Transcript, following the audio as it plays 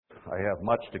I have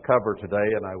much to cover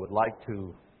today, and I would like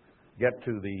to get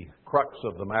to the crux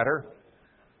of the matter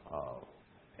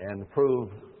and prove,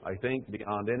 I think,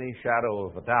 beyond any shadow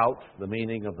of a doubt, the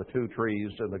meaning of the two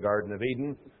trees in the Garden of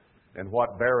Eden and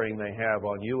what bearing they have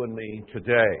on you and me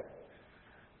today.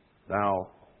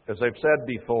 Now, as I've said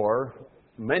before,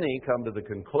 many come to the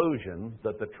conclusion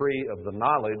that the tree of the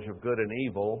knowledge of good and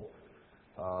evil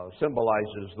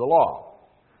symbolizes the law,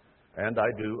 and I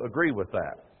do agree with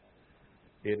that.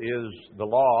 It is the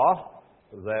law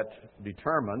that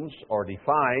determines or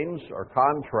defines or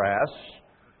contrasts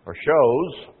or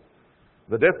shows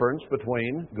the difference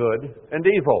between good and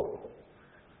evil.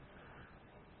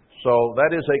 So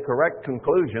that is a correct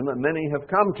conclusion that many have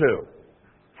come to.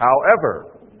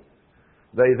 However,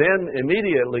 they then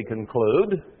immediately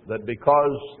conclude that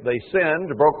because they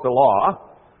sinned, broke the law,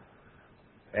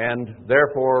 and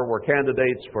therefore were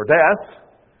candidates for death,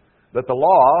 that the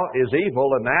law is evil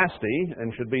and nasty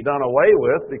and should be done away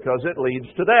with because it leads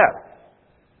to death.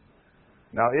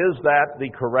 Now, is that the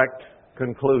correct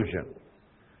conclusion?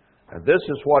 And this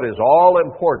is what is all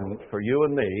important for you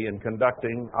and me in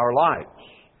conducting our lives.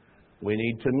 We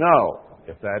need to know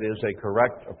if that is a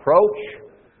correct approach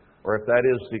or if that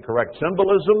is the correct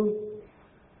symbolism,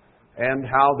 and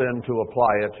how then to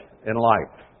apply it in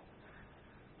life.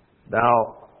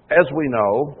 Now, as we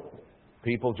know,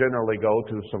 people generally go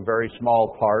to some very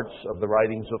small parts of the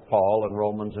writings of Paul in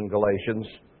Romans and Galatians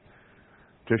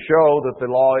to show that the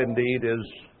law indeed is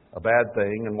a bad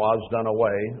thing and was done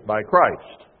away by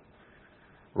Christ.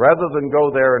 Rather than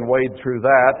go there and wade through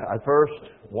that, I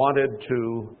first wanted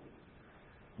to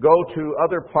go to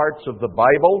other parts of the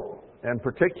Bible, and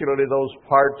particularly those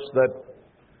parts that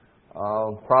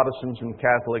Protestants and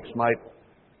Catholics might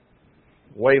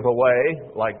wave away,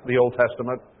 like the Old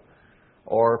Testament,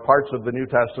 or parts of the New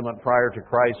Testament prior to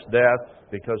Christ's death,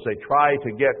 because they try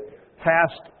to get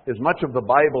past as much of the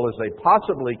Bible as they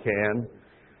possibly can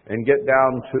and get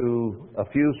down to a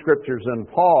few scriptures in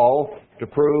Paul to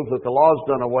prove that the law is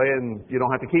done away and you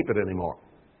don't have to keep it anymore.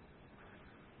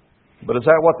 But is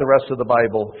that what the rest of the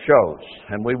Bible shows?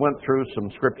 And we went through some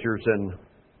scriptures in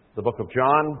the book of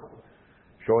John,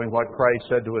 showing what Christ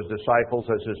said to His disciples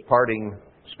as His parting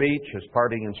speech, His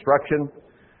parting instruction.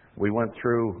 We went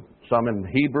through some in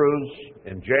Hebrews,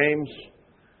 in James,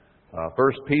 1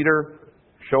 Peter,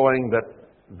 showing that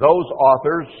those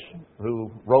authors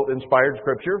who wrote inspired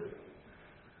Scripture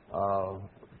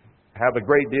have a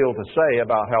great deal to say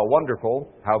about how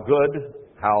wonderful, how good,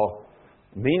 how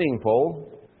meaningful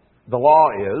the law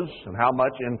is and how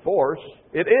much in force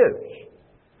it is.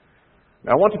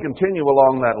 Now, I want to continue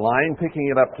along that line, picking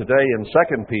it up today in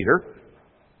 2 Peter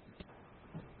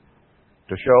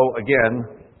to show again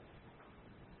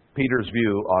Peter's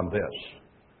view on this.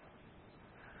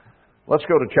 Let's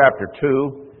go to chapter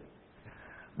 2.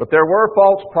 But there were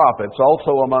false prophets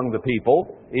also among the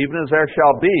people, even as there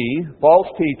shall be false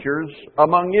teachers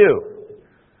among you.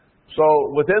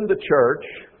 So within the church,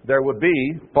 there would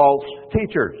be false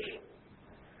teachers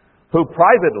who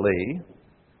privately,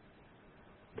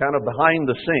 kind of behind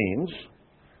the scenes,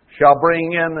 shall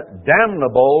bring in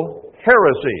damnable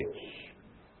heresies.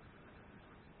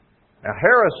 Now,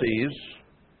 heresies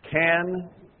can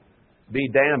be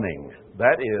damning.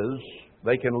 That is,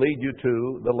 they can lead you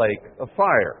to the lake of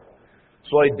fire.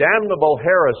 So a damnable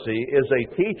heresy is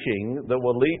a teaching that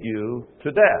will lead you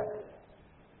to death.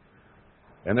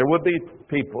 And there would be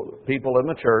people in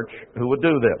the church who would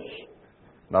do this.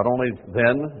 Not only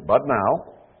then, but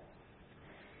now.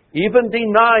 Even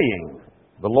denying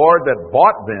the Lord that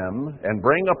bought them and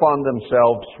bring upon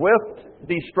themselves swift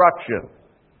destruction.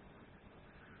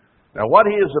 Now, what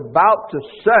he is about to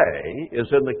say is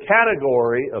in the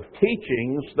category of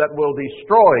teachings that will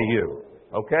destroy you.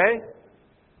 Okay?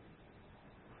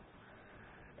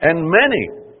 And many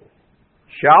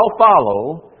shall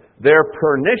follow their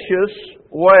pernicious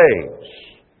ways.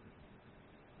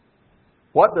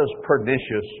 What does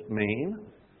pernicious mean?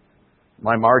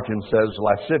 My margin says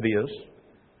lascivious.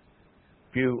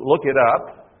 If you look it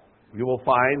up, you will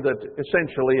find that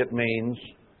essentially it means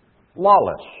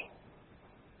lawless.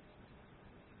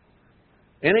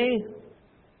 Any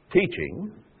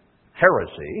teaching,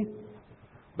 heresy,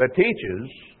 that teaches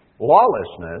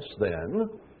lawlessness, then,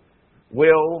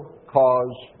 will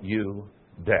cause you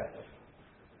death.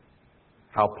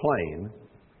 How plain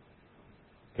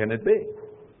can it be?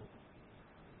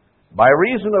 By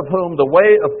reason of whom the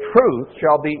way of truth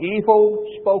shall be evil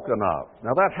spoken of.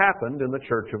 Now that happened in the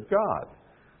church of God.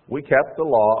 We kept the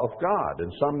law of God,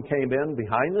 and some came in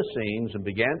behind the scenes and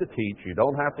began to teach you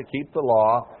don't have to keep the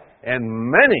law, and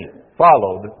many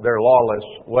followed their lawless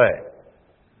way.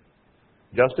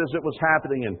 Just as it was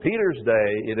happening in Peter's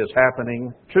day, it is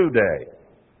happening today.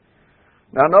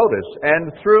 Now notice,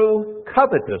 and through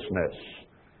covetousness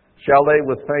shall they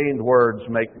with feigned words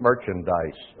make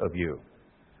merchandise of you.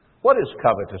 What is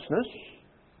covetousness?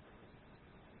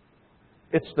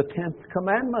 It's the 10th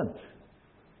commandment.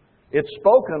 It's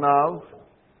spoken of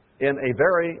in a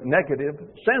very negative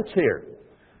sense here.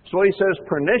 So he says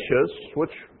pernicious,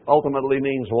 which ultimately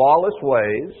means lawless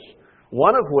ways,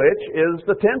 one of which is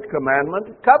the 10th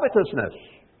commandment, covetousness.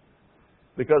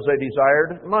 Because they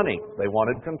desired money. They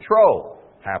wanted control.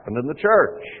 Happened in the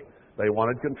church. They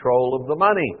wanted control of the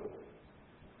money.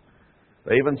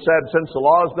 They even said, since the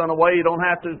law is done away, you don't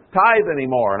have to tithe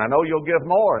anymore. And I know you'll give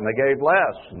more. And they gave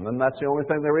less. And then that's the only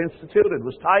thing they were instituted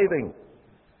was tithing.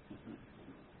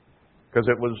 Because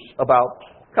it was about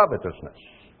covetousness.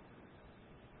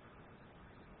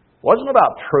 It wasn't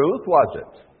about truth, was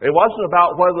it? It wasn't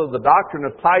about whether the doctrine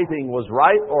of tithing was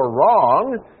right or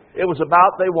wrong. It was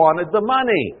about they wanted the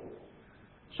money.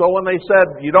 So when they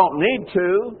said, you don't need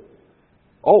to,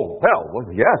 well,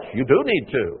 yes, you do need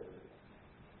to.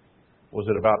 Was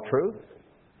it about truth?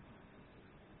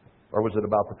 Or was it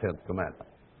about the 10th commandment?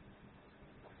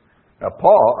 Now,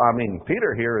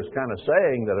 Peter here is kind of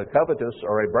saying that a covetous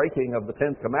or a breaking of the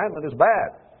 10th commandment is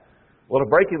bad. Well, if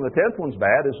breaking the 10th one's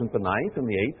bad, isn't the 9th and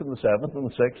the 8th and the 7th and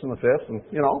the 6th and the 5th and,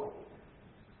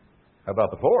 how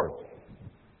about the 4th?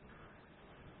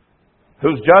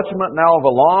 Whose judgment now of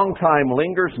a long time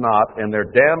lingers not, and their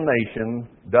damnation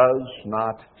does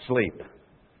not sleep.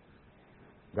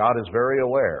 God is very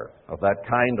aware of that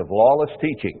kind of lawless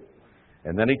teaching.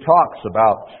 And then he talks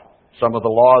about some of the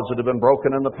laws that have been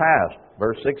broken in the past.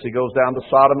 Verse 6, he goes down to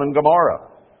Sodom and Gomorrah.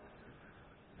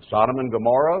 Sodom and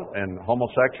Gomorrah and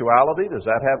homosexuality, does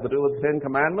that have to do with the 10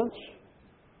 Commandments?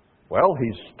 Well,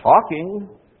 he's talking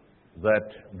that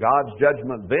God's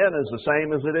judgment then is the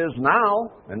same as it is now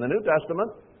in the New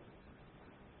Testament.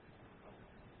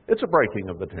 It's a breaking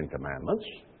of the 10 Commandments.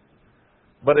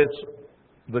 But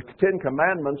the 10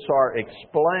 Commandments are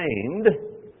explained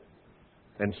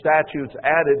and statutes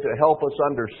added to help us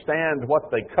understand what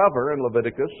they cover in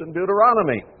Leviticus and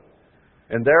Deuteronomy.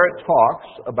 And there it talks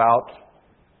about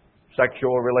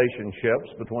sexual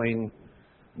relationships between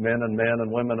men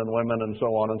and women and so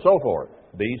on and so forth.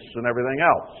 Beasts and everything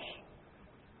else,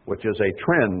 which is a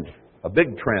trend, a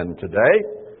big trend today.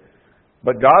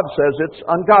 But God says it's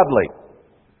ungodly.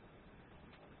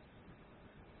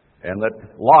 And that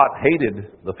Lot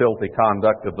hated the filthy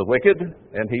conduct of the wicked,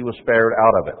 and he was spared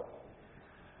out of it.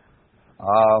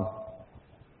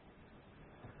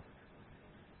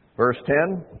 Verse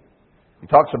 10, he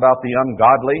talks about the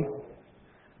ungodly.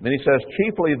 Then he says,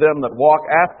 chiefly them that walk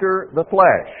after the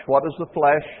flesh. What does the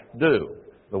flesh do?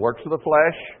 The works of the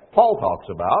flesh, Paul talks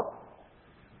about.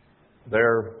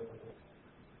 They're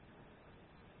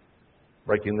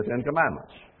breaking the 10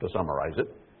 Commandments, to summarize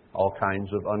it. All kinds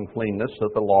of uncleanness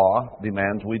that the law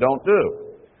demands we don't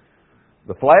do.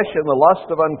 The flesh and the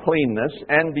lust of uncleanness,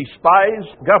 and despise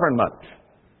government.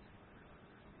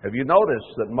 Have you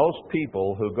noticed that most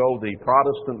people who go the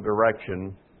Protestant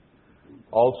direction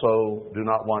also do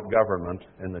not want government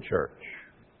in the church?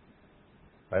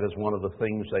 That is one of the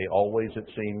things they always, it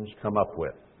seems, come up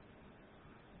with.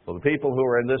 So the people who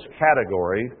are in this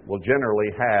category will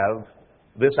generally have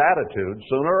this attitude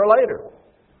sooner or later.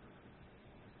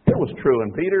 It was true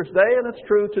in Peter's day, and it's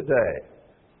true today.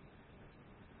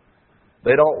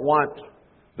 They don't want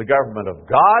the government of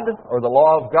God or the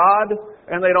law of God,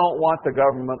 and they don't want the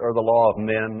government or the law of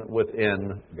men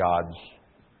within God's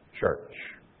church.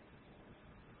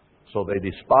 So they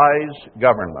despise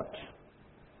government.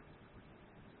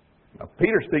 Now,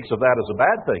 Peter speaks of that as a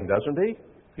bad thing, doesn't he?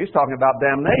 He's talking about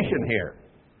damnation here.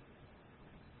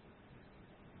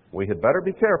 We had better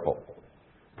be careful.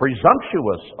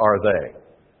 Presumptuous are they.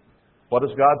 What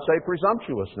does God say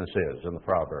presumptuousness is in the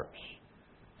Proverbs?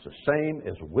 It's the same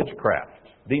as witchcraft,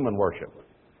 demon worship.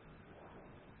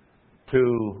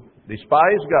 To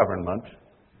despise government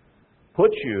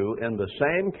puts you in the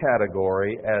same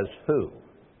category as who?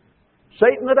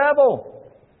 Satan the devil.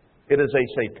 It is a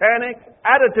satanic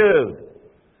attitude.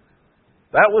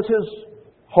 That was his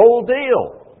whole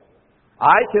deal.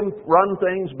 I can run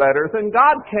things better than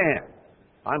God can.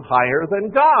 I'm higher than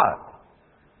God.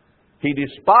 He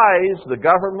despised the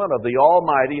government of the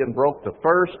Almighty and broke the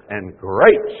first and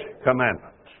great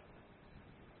commandment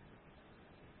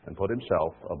and put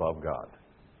himself above God.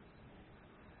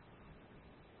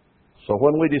 So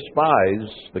when we despise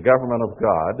the government of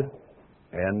God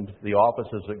and the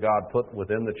offices that God put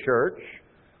within the church,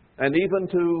 and even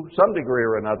to some degree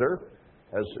or another,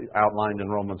 as outlined in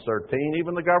Romans 13,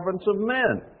 even the governments of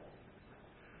men,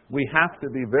 We have to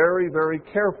be very, very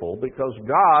careful because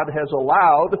God has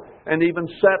allowed and even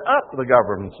set up the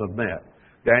governments of men.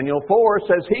 Daniel 4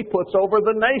 says He puts over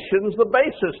the nations the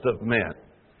basest of men.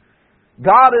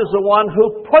 God is the one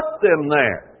who put them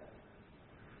there.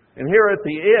 And here at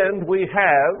the end we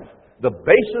have the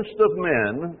basest of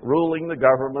men ruling the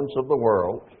governments of the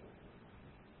world.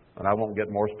 And I won't get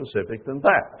more specific than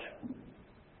that.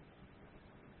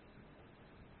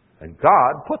 And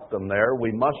God put them there.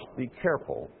 We must be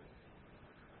careful.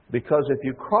 Because if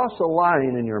you cross a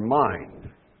line in your mind,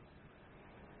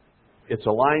 it's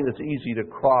a line that's easy to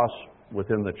cross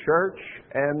within the church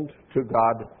and to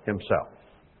God Himself.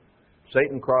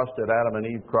 Satan crossed it, Adam and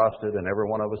Eve crossed it, and every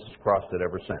one of us has crossed it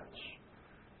ever since.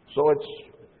 So it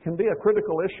can be a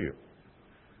critical issue.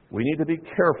 We need to be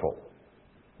careful.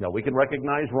 Now, we can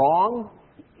recognize wrong.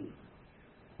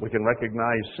 We can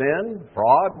recognize sin,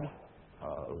 fraud,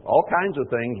 all kinds of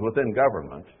things within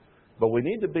government. But we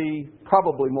need to be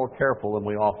probably more careful than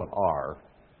we often are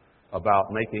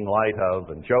about making light of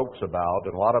and jokes about,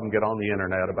 and a lot of them get on the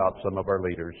internet about some of our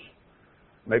leaders.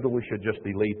 Maybe we should just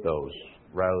delete those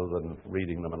rather than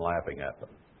reading them and laughing at them.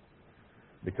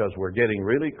 Because we're getting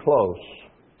really close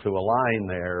to a line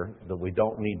there that we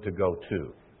don't need to go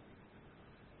to.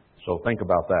 So think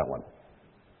about that one.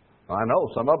 I know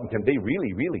some of them can be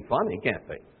really, really funny, can't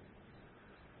they?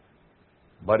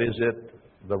 But is it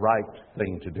the right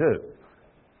thing to do?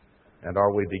 And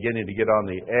are we beginning to get on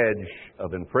the edge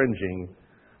of infringing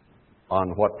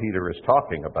on what Peter is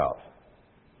talking about?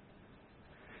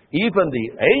 Even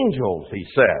the angels, he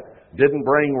said, didn't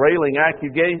bring railing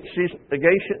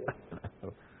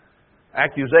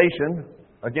accusation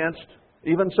against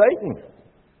even Satan.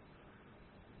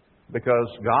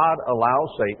 Because God allows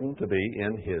Satan to be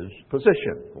in his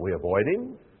position. We avoid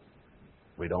him.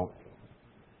 We don't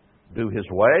do his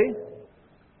way.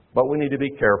 But we need to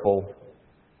be careful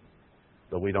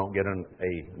that we don't get in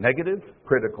a negative,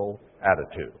 critical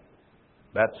attitude.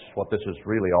 That's what this is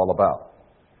really all about.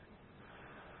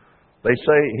 He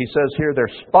says here, they're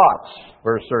spots,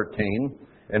 verse 13,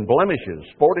 and blemishes,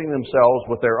 sporting themselves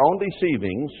with their own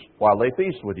deceivings while they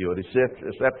feast with you. A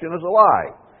deception is a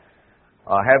lie.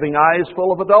 Having eyes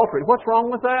full of adultery. What's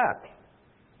wrong with that?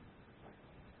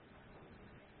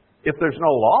 If there's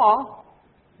no law,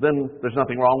 then there's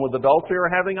nothing wrong with adultery or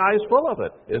having eyes full of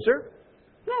it, is there?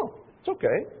 No, it's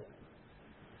okay.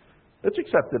 It's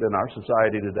accepted in our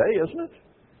society today, isn't it?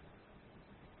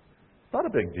 Not a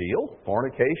big deal.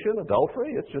 Fornication,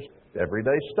 adultery, it's just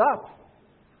everyday stuff.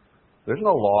 There's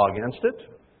no law against it.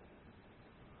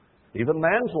 Even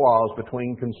man's laws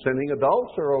between consenting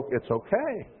adults it's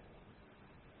okay.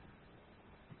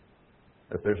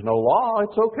 If there's no law,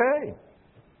 it's okay.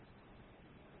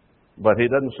 But it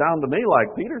doesn't sound to me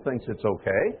like Peter thinks it's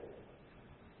okay.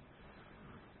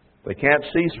 They can't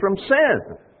cease from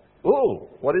sin. Ooh,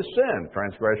 what is sin?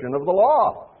 Transgression of the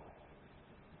law.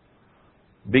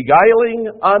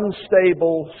 Beguiling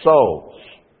unstable souls.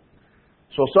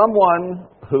 So someone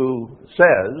who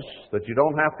says that you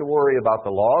don't have to worry about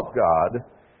the law of God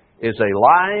is a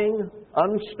lying,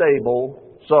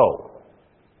 unstable soul.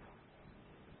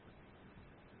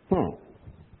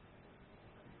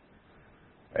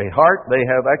 A heart they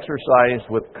have exercised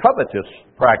with covetous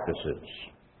practices.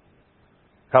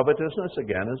 Covetousness,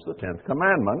 again, is the 10th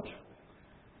commandment.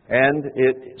 And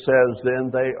it says then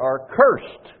they are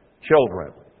cursed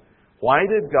children. Why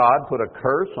did God put a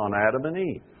curse on Adam and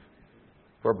Eve?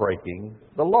 For breaking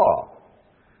the law.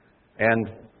 And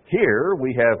here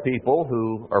we have people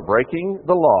who are breaking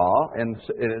the law, and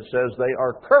it says they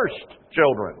are cursed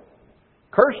children.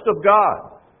 Cursed of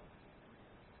God.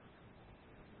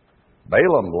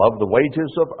 Balaam loved the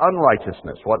wages of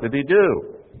unrighteousness. What did he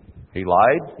do? He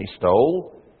lied. He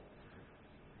stole.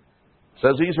 It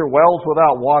says these are wells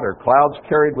without water, clouds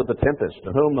carried with the tempest,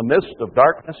 to whom the mist of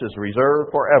darkness is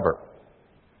reserved forever.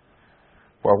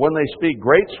 For when they speak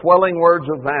great swelling words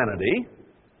of vanity,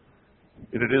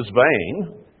 it is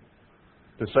vain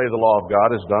to say the law of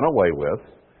God is done away with.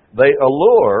 They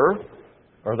allure,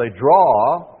 or they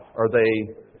draw, or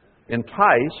they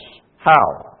entice,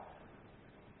 how?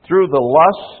 Through the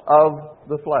lusts of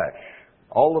the flesh.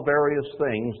 All the various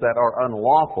things that are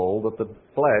unlawful that the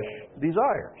flesh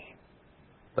desires.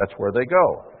 That's where they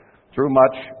go. Through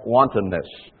much wantonness.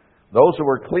 Those who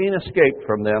are clean escaped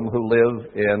from them who live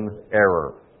in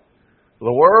error.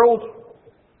 The world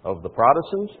of the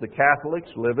Protestants, the Catholics,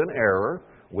 live in error.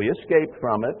 We escaped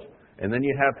from it. And then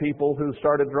you have people who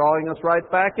started drawing us right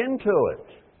back into it.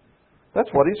 That's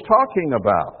what he's talking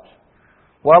about.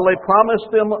 While they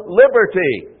promised them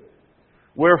liberty.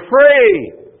 We're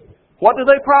free. What do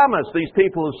they promise, these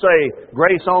people who say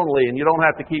grace only and you don't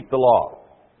have to keep the law?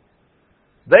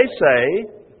 They say,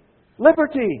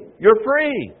 liberty, you're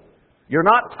free. You're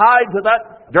not tied to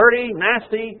that dirty,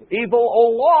 nasty, evil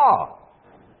old law.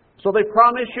 So they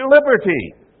promise you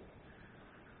liberty,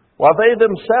 while they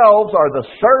themselves are the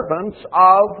servants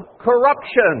of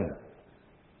corruption.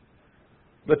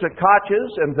 The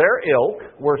Takaches and their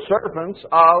ilk were servants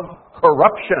of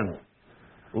corruption,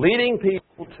 leading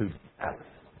people to death.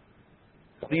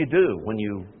 What do you do when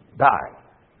you die?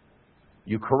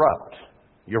 You corrupt.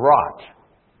 You rot.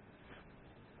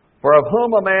 For of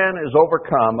whom a man is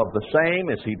overcome, of the same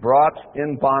is he brought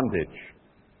in bondage.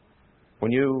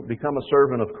 When you become a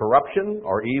servant of corruption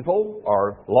or evil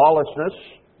or lawlessness,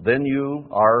 then you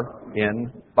are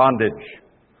in bondage.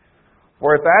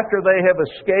 For if after they have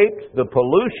escaped the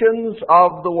pollutions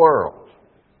of the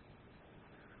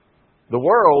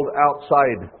world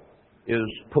outside is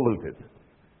polluted.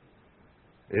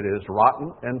 It is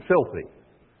rotten and filthy.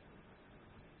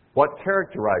 What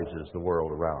characterizes the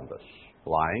world around us?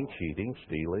 Lying, cheating,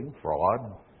 stealing, fraud,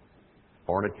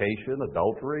 fornication,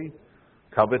 adultery,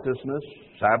 covetousness,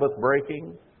 Sabbath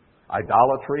breaking,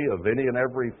 idolatry of any and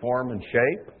every form and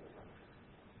shape.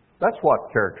 That's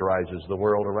what characterizes the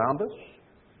world around us.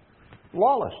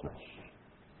 Lawlessness.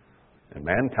 And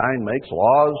mankind makes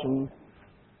laws and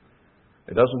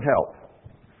it doesn't help.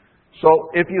 So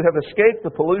if you have escaped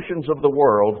the pollutions of the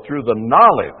world through the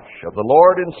knowledge of the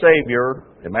Lord and Savior,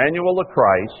 Emmanuel the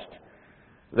Christ,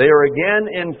 they are again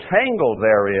entangled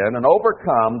therein and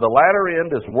overcome. The latter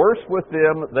end is worse with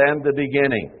them than the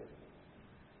beginning.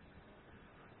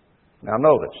 Now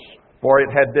notice, for it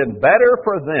had been better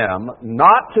for them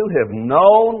not to have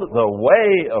known the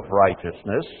way of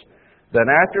righteousness than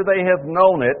after they have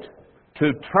known it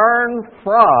to turn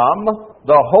from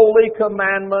the holy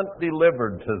commandment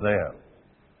delivered to them.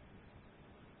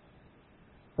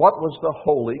 What was the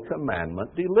holy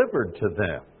commandment delivered to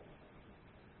them?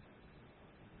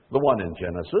 The one in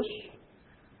Genesis,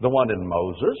 the one in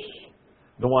Moses,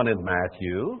 the one in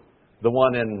Matthew, the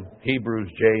one in Hebrews,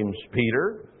 James,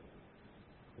 Peter,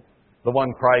 the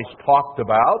one Christ talked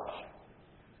about.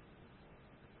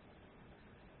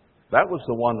 That was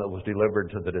the one that was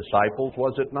delivered to the disciples,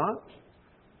 was it not?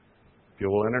 If you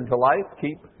will enter into life,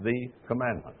 keep the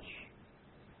commandments.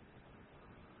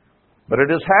 But it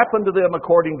has happened to them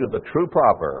according to the true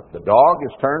proverb. The dog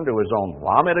is turned to his own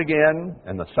vomit again,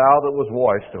 and the sow that was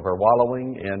washed to her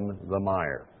wallowing in the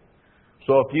mire.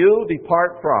 So if you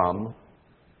depart from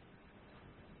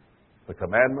the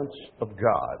commandments of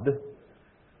God,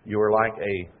 you are like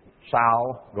a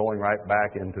sow going right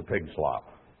back into pig slop,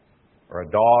 or a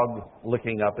dog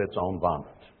licking up its own vomit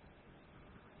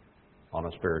on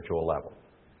a spiritual level.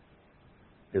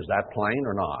 Is that plain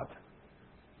or not?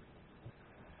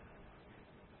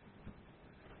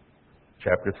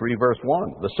 Chapter 3, verse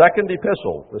 1. The second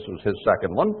epistle, this was his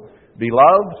second one.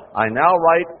 Beloved, I now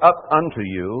write up unto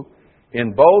you,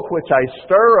 in both which I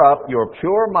stir up your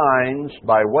pure minds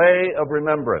by way of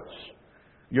remembrance.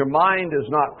 Your mind is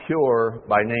not pure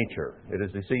by nature. It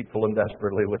is deceitful and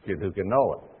desperately wicked. Who can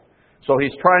know it? So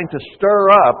he's trying to stir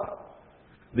up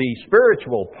the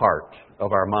spiritual part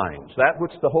of our minds, that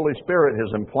which the Holy Spirit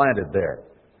has implanted there.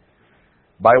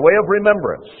 By way of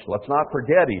remembrance, let's not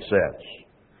forget, he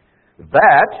says,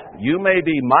 that you may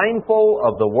be mindful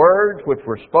of the words which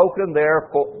were spoken there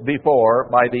before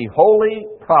by the holy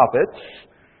prophets,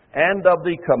 and of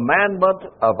the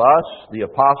commandment of us, the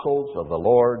apostles of the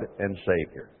Lord and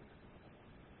Savior.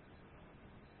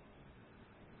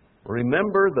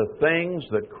 Remember the things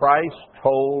that Christ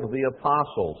told the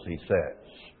apostles, he says.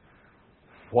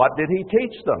 What did he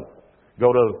teach them?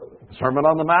 Go to the Sermon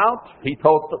on the Mount. He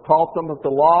taught them that the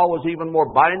law was even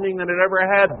more binding than it ever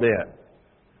had been.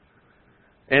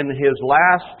 In his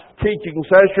last teaching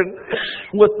session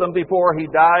with them before he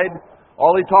died,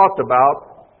 all he talked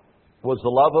about was the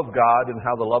love of God and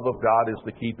how the love of God is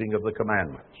the keeping of the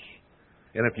commandments.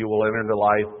 And if you will enter into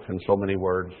life, in so many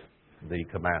words, the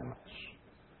commandments.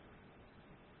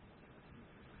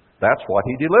 That's what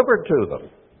he delivered to them.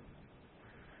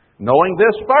 Knowing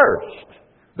this first,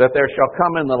 that there shall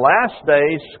come in the last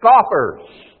days scoffers,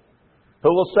 who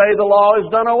will say the law is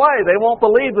done away. They won't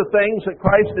believe the things that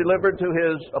Christ delivered to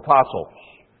his apostles.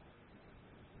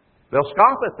 They'll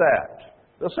scoff at that.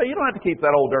 They'll say, you don't have to keep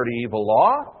that old dirty evil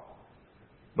law.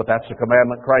 But that's the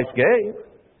commandment Christ gave.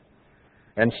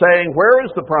 And saying, where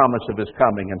is the promise of his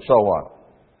coming, and so on.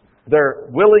 They're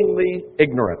willingly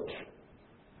ignorant.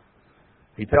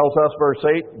 He tells us, verse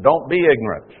 8, don't be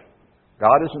ignorant.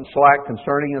 God isn't slack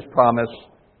concerning his promise.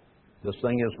 This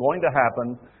thing is going to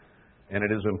happen, and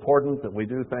it is important that we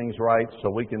do things right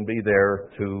so we can be there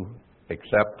to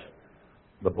accept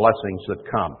the blessings that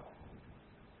come.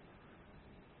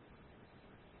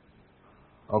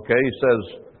 Okay, he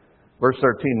says, verse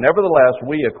 13, nevertheless,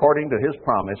 we, according to his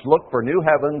promise, look for new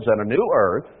heavens and a new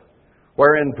earth,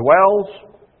 wherein dwells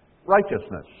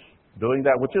righteousness, doing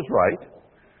that which is right.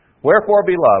 Wherefore,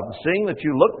 beloved, seeing that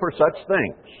you look for such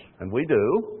things, and we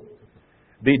do,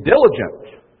 be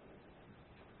diligent.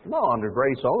 No, under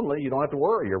grace only. You don't have to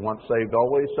worry. You're once saved,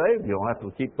 always saved. You don't have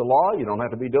to keep the law. You don't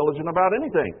have to be diligent about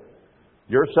anything.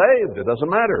 You're saved. It doesn't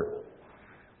matter.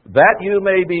 That you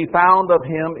may be found of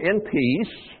him in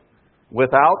peace,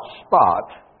 without spot,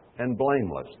 and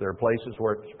blameless. There are places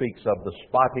where it speaks of the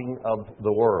spotting of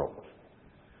the world,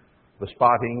 the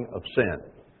spotting of sin.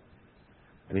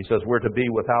 And he says we're to be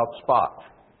without spot.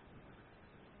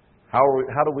 How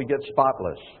do we get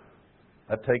spotless?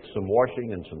 That takes some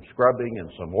washing and some scrubbing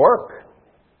and some work.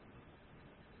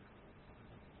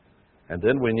 And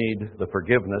then we need the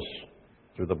forgiveness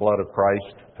through the blood of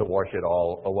Christ to wash it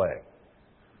all away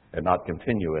and not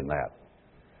continue in that.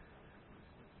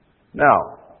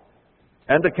 Now,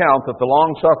 and to count that the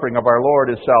long-suffering of our Lord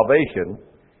is salvation,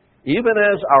 even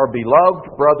as our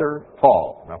beloved brother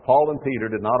Paul. Now, Paul and Peter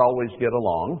did not always get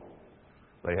along.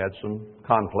 They had some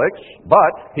conflicts,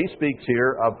 but he speaks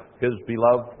here of his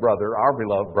beloved brother, our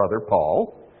beloved brother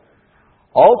Paul.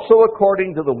 Also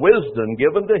according to the wisdom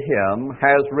given to him,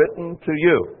 has written to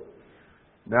you.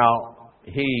 Now,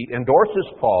 he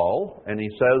endorses Paul, and he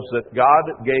says that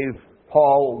God gave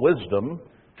Paul wisdom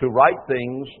to write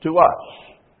things to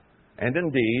us. And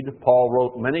indeed, Paul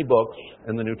wrote many books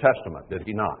in the New Testament, did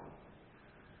he not?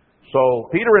 So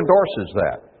Peter endorses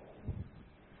that.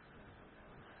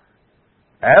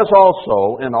 As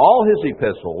also in all his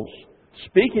epistles,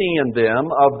 speaking in them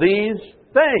of these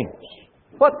things.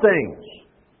 What things?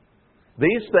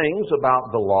 These things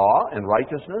about the law and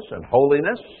righteousness and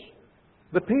holiness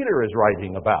that Peter is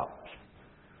writing about.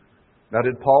 Now,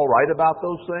 did Paul write about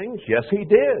those things? Yes, he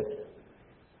did.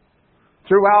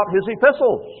 Throughout his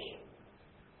epistles.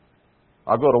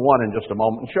 I'll go to one in just a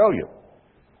moment and show you.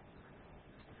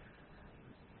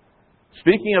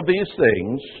 Speaking of these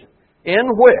things, in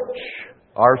which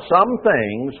are some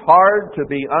things hard to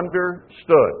be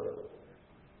understood.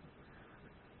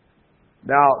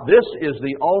 Now, this is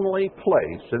the only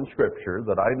place in Scripture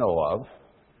that I know of,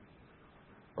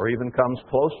 or even comes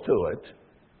close to it,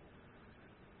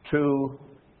 to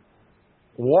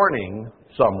warning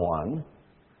someone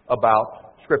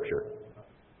about Scripture.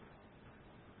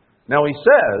 Now, he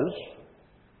says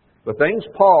the things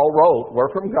Paul wrote were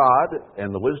from God,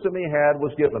 and the wisdom he had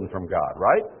was given from God,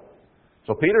 right?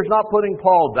 So Peter's not putting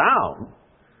Paul down,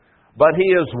 but he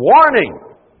is warning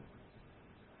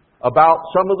about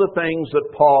some of the things that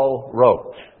Paul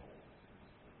wrote.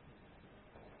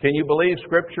 Can you believe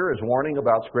Scripture is warning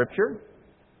about Scripture?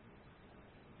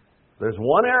 There's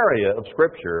one area of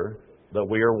Scripture that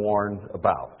we are warned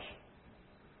about.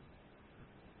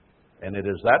 And it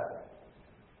is that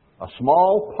a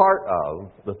small part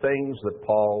of the things that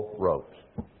Paul wrote.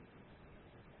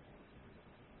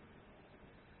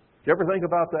 Did you ever think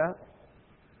about that?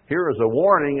 Here is a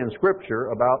warning in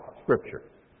Scripture about Scripture.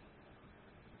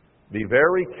 Be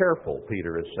very careful,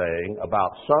 Peter is saying,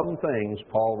 about some things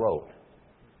Paul wrote.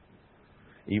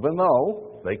 Even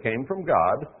though they came from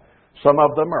God, some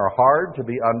of them are hard to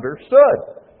be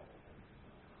understood.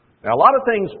 Now, a lot of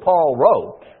things Paul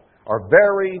wrote are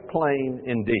very plain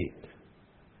indeed.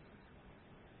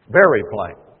 Very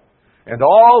plain. And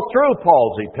all through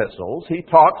Paul's epistles, he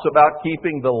talks about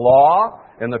keeping the law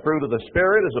and the fruit of the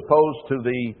Spirit as opposed to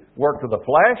the work of the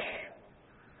flesh.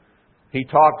 He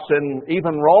talks in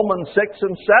even Romans 6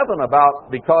 and 7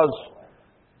 about because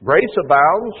grace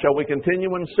abounds, shall we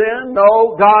continue in sin?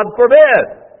 No, God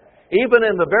forbid. Even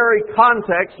in the very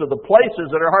context of the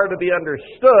places that are hard to be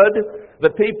understood,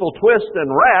 that people twist and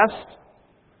wrest,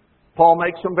 Paul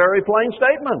makes some very plain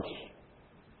statements.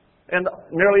 And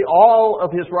nearly all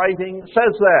of his writing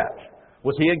says that.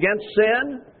 Was he against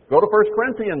sin? Go to 1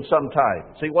 Corinthians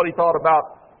sometime. See what he thought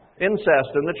about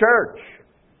incest in the church.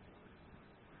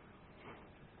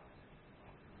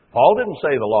 Paul didn't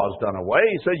say the law is done away.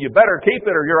 He said you better keep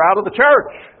it or you're out of the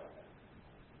church.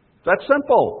 That's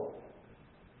simple.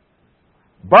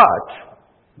 But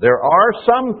there are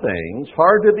some things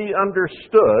hard to be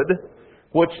understood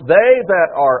which they that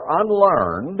are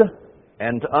unlearned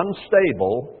and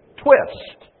unstable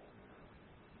twist,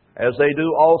 as they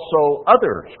do also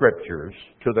other Scriptures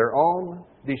to their own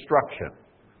destruction.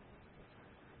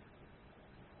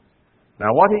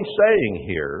 Now, what he's saying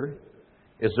here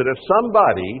is that if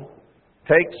somebody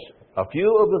takes a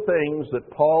few of the things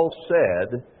that Paul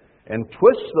said and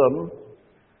twists them,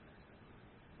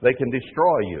 they can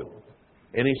destroy you.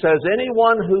 And he says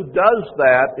anyone who does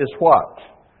that is what?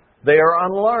 They are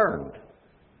unlearned.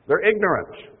 They're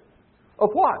ignorant. Of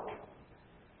what?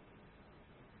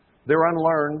 They're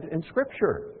unlearned in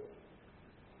Scripture.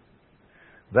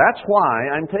 That's why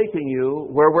I'm taking you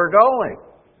where we're going.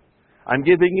 I'm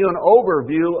giving you an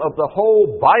overview of the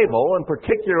whole Bible, and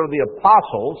particularly the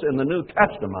apostles in the New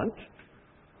Testament,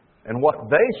 and what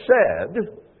they said,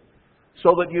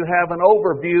 so that you have an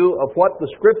overview of what the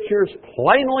Scriptures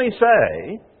plainly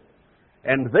say.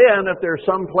 And then, if there are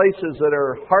some places that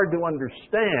are hard to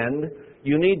understand,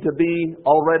 you need to be in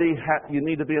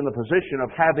the position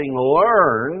of having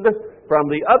learned from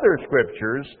the other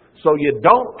Scriptures, so you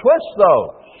don't twist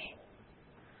those.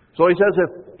 So he says,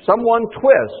 if someone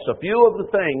twists a few of the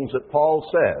things that Paul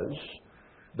says,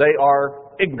 they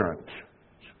are ignorant,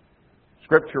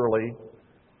 scripturally,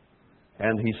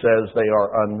 and he says they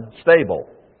are unstable.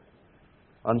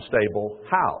 Unstable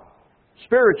how?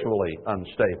 Spiritually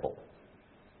unstable.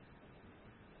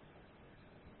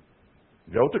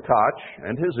 Joe Tkach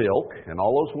and his ilk, and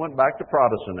all those who went back to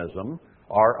Protestantism,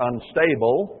 are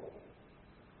unstable,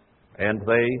 and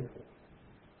they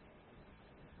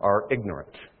are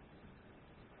ignorant,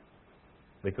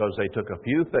 because they took a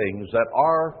few things that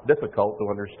are difficult to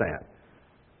understand.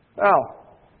 Now,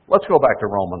 let's go back to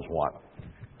Romans 1.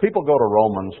 People go to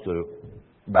Romans to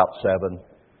about 7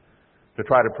 to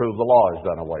try to prove the law is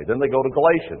done away. Then they go to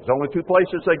Galatians. Only two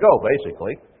places they go,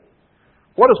 basically.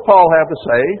 What does Paul have to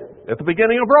say at the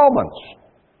beginning of Romans?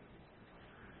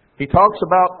 He talks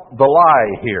about the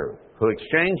lie here, who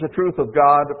exchanged the truth of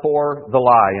God for the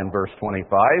lie in verse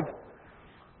 25.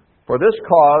 For this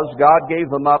cause God gave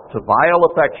them up to vile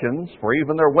affections, for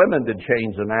even their women did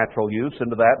change the natural use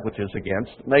into that which is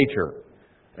against nature.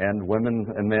 And women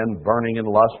and men burning in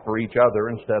lust for each other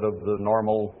instead of the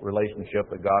normal relationship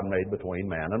that God made between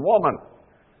man and woman.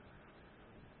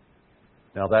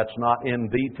 Now that's not in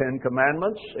the Ten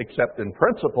Commandments, except in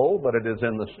principle, but it is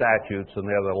in the statutes and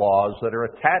the other laws that are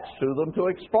attached to them to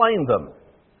explain them.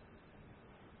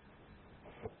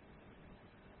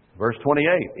 Verse 28,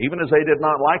 even as they did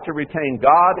not like to retain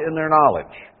God in their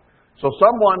knowledge. So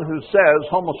someone who says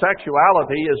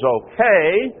homosexuality is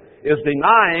okay is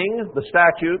denying the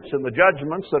statutes and the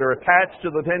judgments that are attached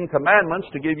to the Ten Commandments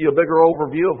to give you a bigger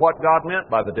overview of what God meant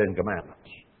by the Ten Commandments.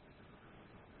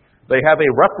 They have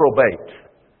a reprobate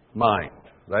mind.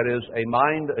 That is, a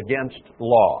mind against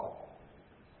law.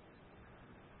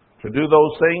 To do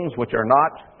those things which are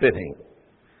not fitting.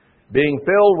 Being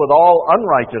filled with all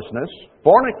unrighteousness,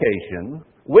 fornication,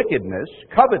 wickedness,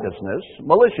 covetousness,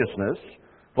 maliciousness,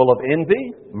 full of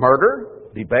envy, murder,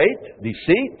 debate,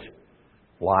 deceit,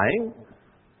 lying,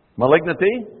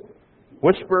 malignity,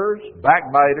 whisperers,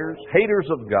 backbiters, haters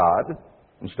of God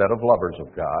instead of lovers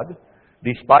of God,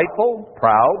 despiteful,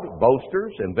 proud,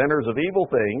 boasters, inventors of evil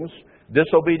things,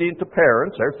 disobedient to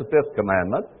parents, there's the fifth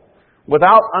commandment,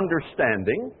 without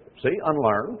understanding, see,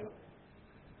 unlearned,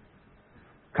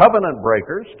 covenant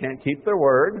breakers, can't keep their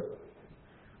word,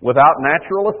 without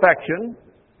natural affection,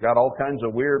 got all kinds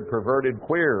of weird, perverted,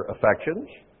 queer affections,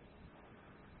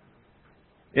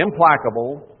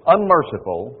 implacable,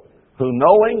 unmerciful, who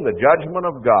knowing the judgment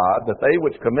of God, that they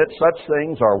which commit such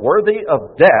things are worthy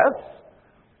of death.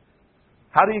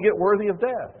 How do you get worthy of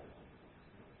death?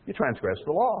 You transgress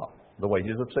the law. The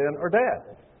wages of sin are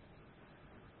death.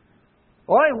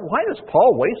 Why does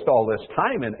Paul waste all this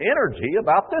time and energy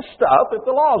about this stuff if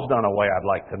the law's done away, I'd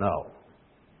like to know.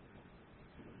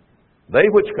 They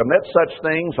which commit such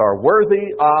things are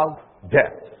worthy of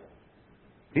death.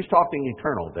 He's talking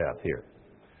eternal death here.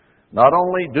 Not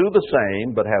only do the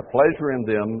same, but have pleasure in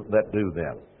them that do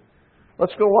them.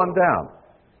 Let's go on down.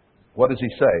 What does he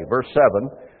say? Verse 7,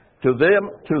 to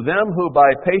them who by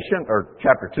patient, or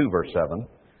chapter 2, verse 7,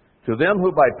 to them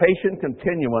who by patient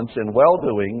continuance in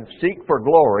well-doing seek for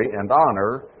glory and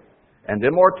honor and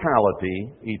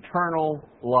immortality, eternal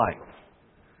life.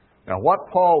 Now what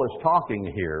Paul is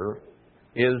talking here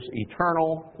is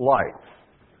eternal life,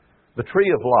 the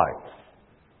tree of life.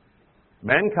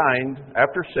 Mankind,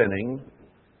 after sinning,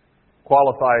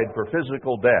 qualified for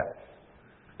physical death.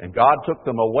 And God took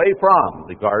them away from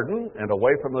the garden and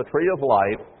away from the tree of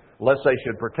life, lest they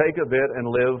should partake of it and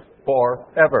live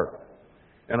forever.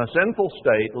 In a sinful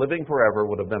state, living forever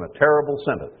would have been a terrible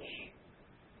sentence.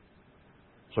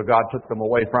 So God took them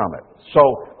away from it. So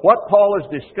what Paul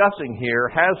is discussing here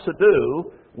has to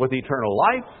do with eternal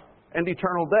life and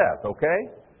eternal death, okay?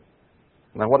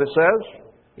 Now what it says?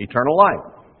 Eternal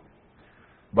life.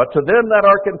 But to them that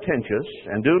are contentious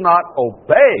and do not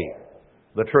obey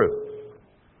the truth.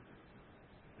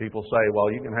 People say,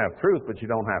 well, you can have truth, but you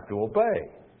don't have to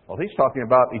obey. Well, he's talking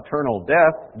about eternal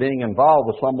death being involved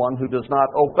with someone who does not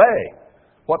obey.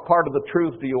 What part of the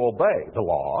truth do you obey? The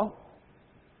law.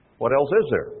 What else is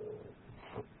there?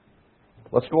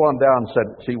 Let's go on down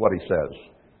and see what he says.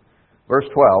 Verse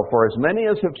 12, for as many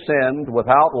as have sinned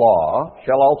without law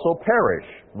shall also perish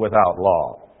without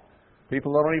law.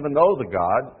 People that don't even know the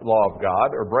law of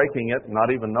God are breaking it,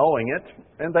 not even knowing it,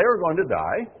 and they are going to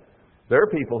die. There are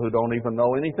people who don't even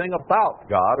know anything about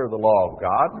God or the law of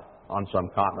God on some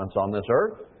continents on this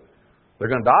earth. They're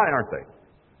going to die, aren't they?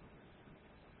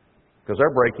 Because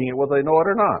they're breaking it whether they know it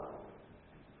or not.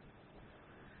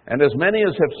 And as many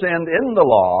as have sinned in the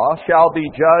law shall be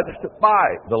judged by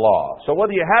the law. So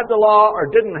whether you had the law or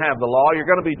didn't have the law, you're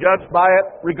going to be judged by it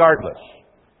regardless.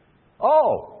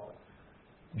 Oh,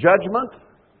 judgment,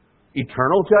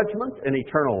 eternal judgment, and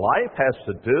eternal life has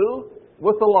to do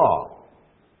with the law.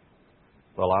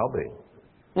 Well, I'll be.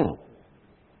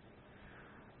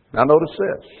 Now notice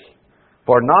this.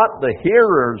 For not the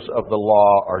hearers of the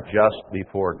law are just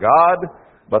before God,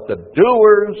 but the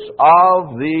doers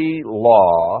of the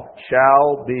law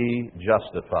shall be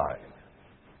justified.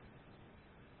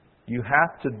 You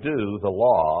have to do the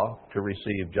law to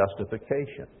receive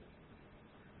justification.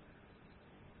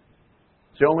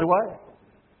 It's the only way.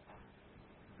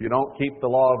 If you don't keep the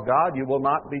law of God, you will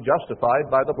not be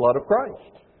justified by the blood of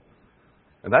Christ.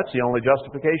 And that's the only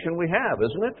justification we have,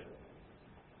 isn't it?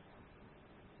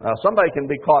 Now, somebody can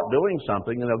be caught doing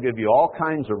something, and they'll give you all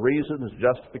kinds of reasons,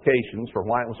 justifications for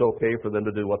why it was okay for them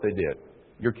to do what they did.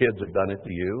 Your kids have done it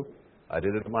to you. I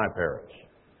did it to my parents.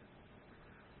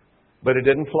 But it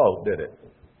didn't float, did it?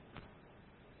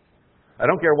 I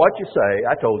don't care what you say.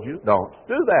 I told you, don't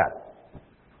do that.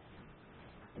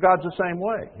 God's the same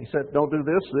way. He said, don't do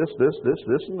this,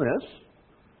 and this,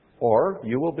 or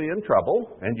you will be in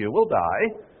trouble, and you will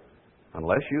die,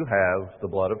 unless you have the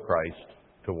blood of Christ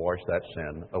to wash that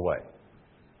sin away.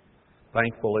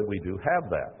 Thankfully, we do have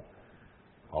that.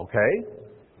 Okay?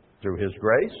 Through His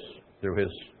grace, through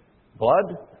His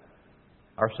blood,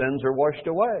 our sins are washed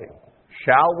away.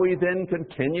 Shall we then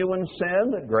continue in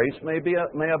sin that grace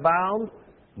may abound?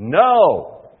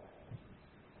 No!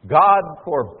 God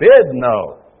forbid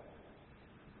no!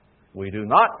 We do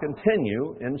not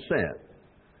continue in sin.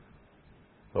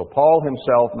 So Paul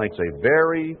himself makes a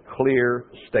very clear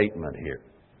statement here.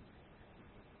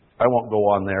 I won't go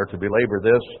on there to belabor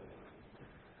this.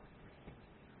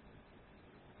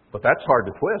 But that's hard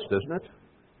to twist, isn't it?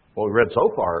 What we read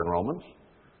so far in Romans.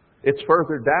 It's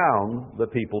further down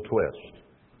that people twist.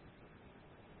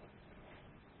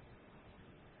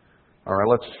 All right,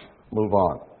 let's move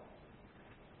on.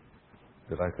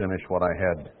 Did I finish what I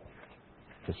had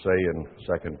to say in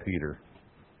 2 Peter?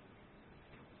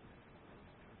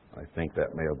 I think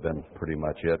that may have been pretty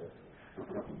much it.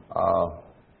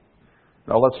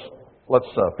 Now let's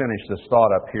finish this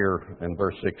thought up here in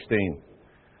verse 16.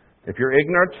 If you're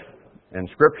ignorant and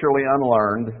scripturally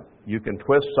unlearned, you can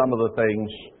twist some of the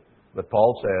things that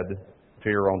Paul said to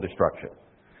your own destruction.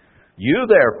 You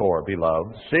therefore,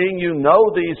 beloved, seeing you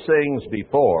know these things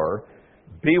before,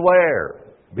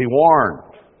 beware, be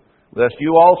warned, lest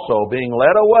you also, being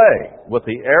led away with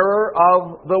the error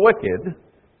of the wicked,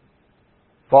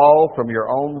 fall from your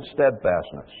own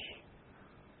steadfastness,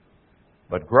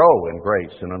 but grow in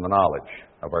grace and in the knowledge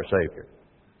of our Savior.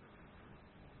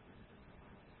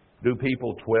 Do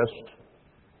people twist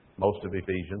most of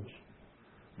Ephesians?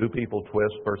 Do people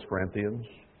twist 1 Corinthians?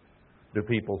 Do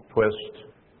people twist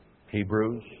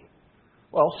Hebrews?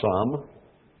 Well, some.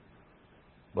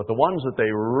 But the ones that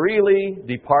they really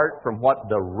depart from what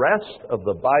the rest of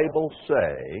the Bible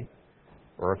say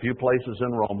are a few places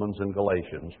in Romans and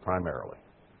Galatians primarily.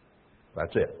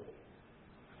 That's it.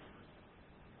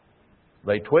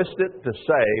 They twist it to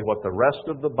say what the rest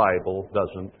of the Bible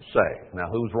doesn't say. Now,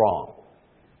 who's wrong?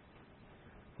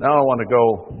 Now I want to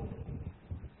go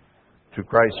to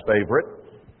Christ's favorite.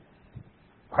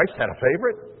 Christ had a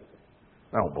favorite?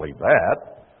 I don't believe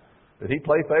that. Did He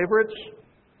play favorites?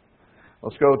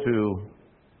 Let's go to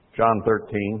John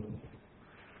 13.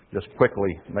 Just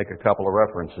quickly make a couple of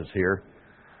references here,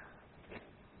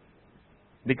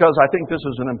 because I think this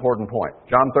is an important point.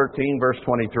 John 13, verse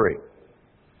 23.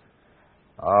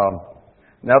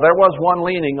 Now there was one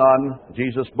leaning on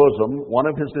Jesus' bosom, one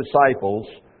of His disciples,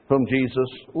 whom Jesus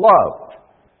loved.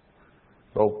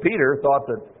 So Peter thought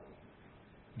that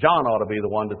John ought to be the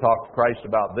one to talk to Christ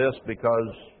about this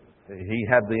because he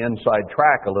had the inside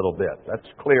track a little bit. That's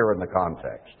clear in the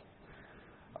context.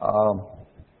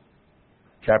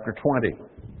 Chapter 20,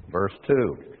 verse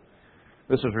 2.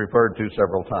 This is referred to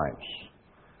several times.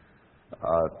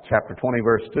 Chapter 20,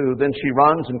 verse 2. Then she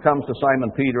runs and comes to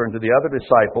Simon Peter and to the other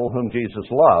disciple whom Jesus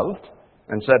loved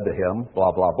and said to him,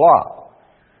 blah, blah, blah.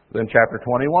 Then chapter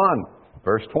 21,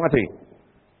 verse 20.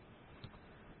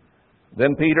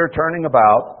 Then Peter, turning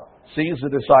about, sees the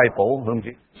disciple whom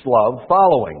Jesus loved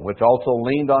following, which also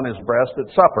leaned on his breast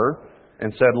at supper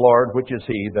and said, Lord, which is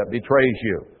he that betrays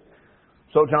you?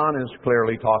 So John is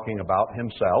clearly talking about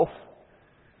himself,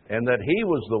 and that he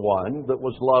was the one that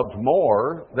was loved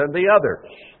more than the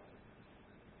others.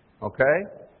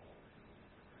 Okay?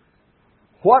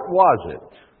 What was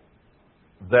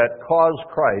it that caused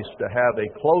Christ to have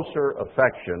a closer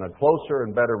affection, a closer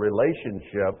and better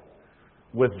relationship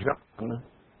with John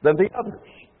than the others?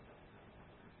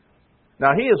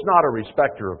 Now, he is not a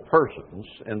respecter of persons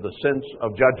in the sense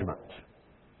of judgment.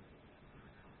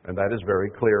 And that is very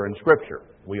clear in Scripture.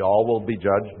 We all will be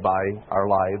judged by our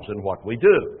lives and what we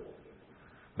do.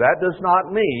 That does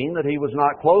not mean that he was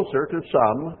not closer to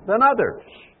some than others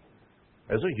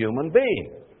as a human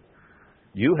being.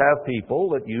 You have people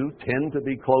that you tend to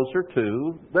be closer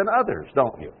to than others,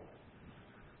 don't you?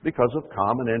 Because of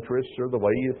common interests or the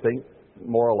way you think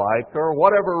more alike or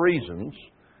whatever reasons,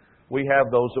 we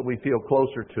have those that we feel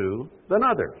closer to than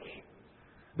others.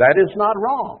 That is not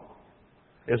wrong,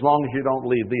 as long as you don't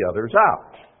leave the others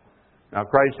out. Now,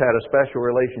 Christ had a special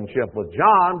relationship with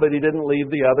John, but he didn't leave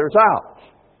the others out.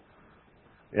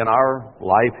 In our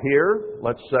life here,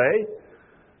 let's say,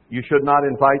 you should not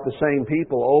invite the same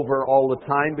people over all the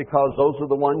time because those are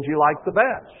the ones you like the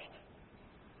best.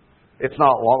 It's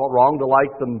not wrong to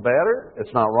like them better.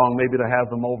 It's not wrong maybe to have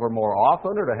them over more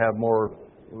often or to have more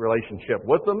relationship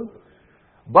with them.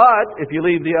 But if you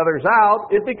leave the others out,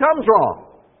 it becomes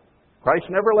wrong. Christ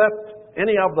never left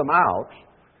any of them out,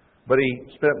 but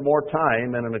he spent more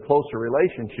time and in a closer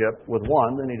relationship with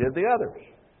one than he did the others.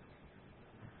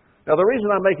 Now, the reason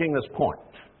I'm making this point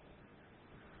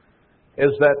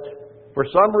is that for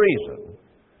some reason,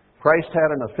 Christ had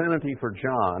an affinity for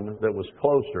John that was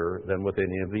closer than with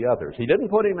any of the others. He didn't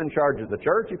put him in charge of the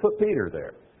church, he put Peter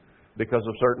there because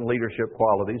of certain leadership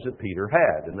qualities that Peter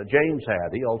had and that James had.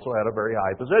 He also had a very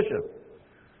high position.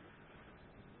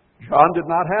 John did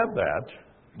not have that,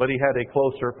 but he had a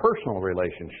closer personal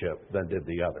relationship than did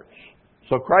the others.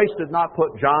 So Christ did not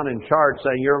put John in charge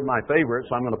saying, you're my favorite,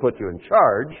 so I'm going to put you in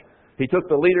charge. He took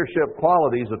the leadership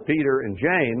qualities of Peter and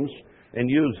James and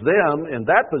used them in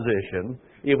that position,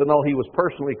 even though he was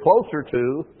personally closer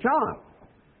to John.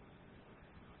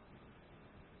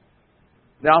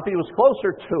 Now, if he was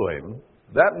closer to him,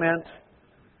 that meant,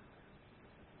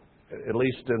 at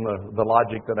least in the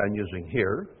logic that I'm using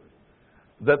here,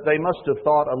 that they must have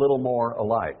thought a little more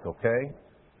alike, okay?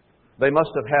 They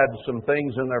must have had some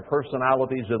things in their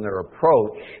personalities and their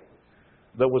approach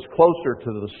that was closer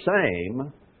to the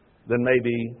same than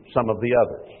maybe some of the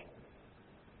others.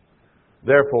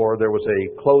 Therefore, there was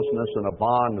a closeness and a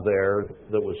bond there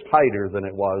that was tighter than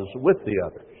it was with the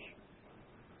others.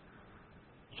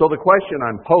 So the question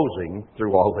I'm posing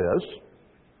through all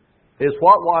this is,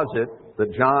 what was it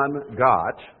that John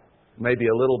got maybe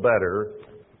a little better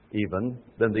even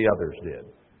than the others did?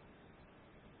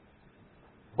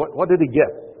 What did he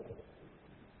get?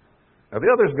 Now,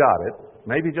 the others got it,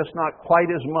 maybe just not quite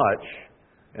as much,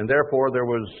 and therefore there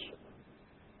was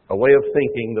a way of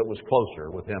thinking that was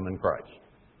closer with him and Christ.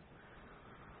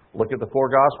 Look at the four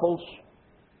Gospels.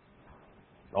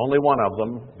 Only one of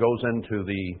them goes into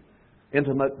the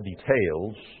intimate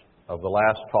details of the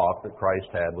last talk that Christ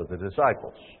had with the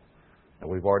disciples. And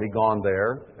we've already gone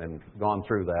there and gone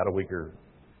through that a week or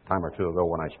time or two ago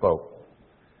when I spoke,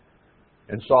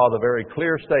 and saw the very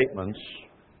clear statements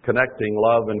connecting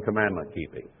love and commandment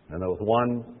keeping. And there was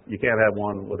one, you can't have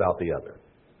one without the other.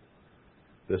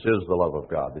 This is the love of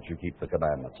God, that you keep the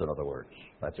commandments, in other words.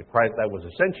 That was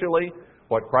essentially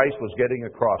what Christ was getting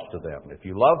across to them. If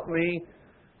you love me,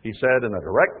 he said in a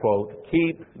direct quote,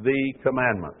 keep the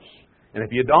commandments. And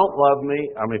if you don't love me,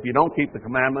 if you don't keep the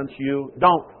commandments, you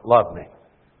don't love me.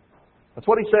 That's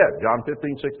what he said, John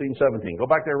 15, 16, 17. Go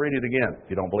back there and read it again if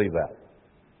you don't believe that.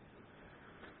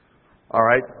 All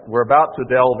right, we're about to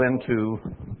delve into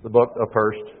the book of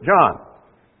 1 John.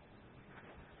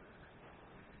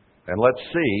 And let's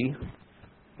see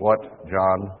what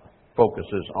John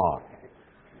focuses on.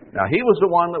 Now, he was the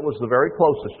one that was the very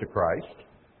closest to Christ.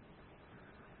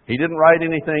 He didn't write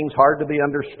anything hard to be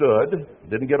understood.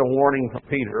 Didn't get a warning from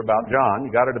Peter about John.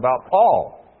 You got it about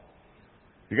Paul.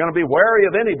 If you're going to be wary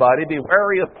of anybody, be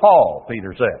wary of Paul,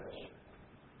 Peter says.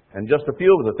 And just a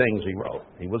few of the things he wrote.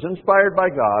 He was inspired by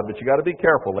God, but you got to be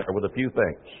careful there with a few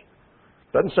things.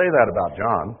 Doesn't say that about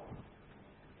John.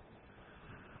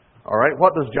 All right,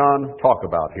 what does John talk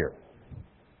about here?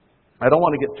 I don't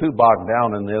want to get too bogged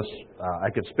down in this. I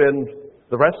could spend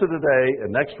the rest of the day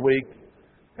and next week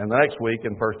and the next week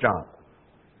in 1 John.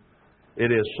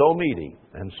 It is so meaty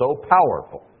and so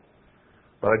powerful.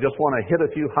 But I just want to hit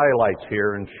a few highlights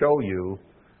here and show you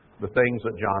the things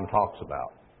that John talks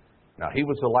about. Now, he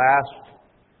was the last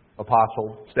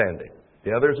apostle standing.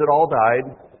 The others had all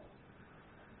died.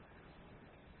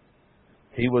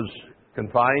 He was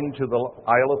confined to the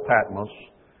Isle of Patmos.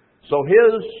 So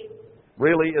his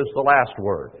really is the last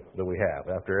word that we have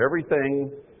after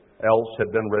everything else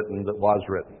had been written that was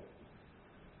written.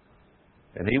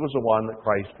 And he was the one that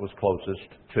Christ was closest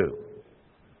to.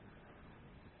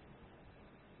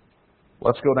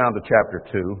 Let's go down to chapter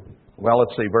 2. Well,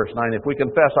 let's see, verse 9. If we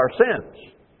confess our sins.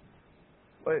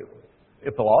 Wait,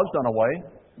 if the law is done away,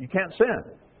 you can't sin.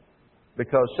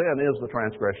 Because sin is the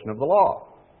transgression of the law.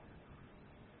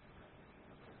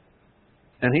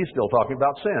 And he's still talking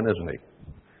about sin, isn't he?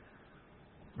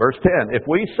 Verse 10. If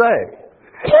we say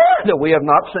that we have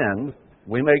not sinned,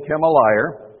 we make him a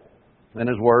liar, and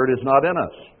his word is not in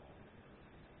us.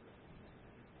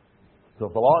 So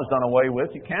if the law is done away with,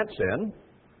 you can't sin.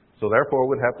 So therefore,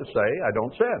 we'd have to say, I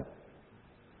don't sin.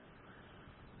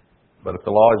 But if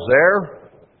the law is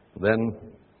there, then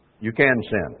you can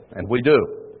sin. And we do.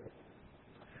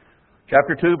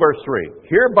 Chapter 2, verse 3.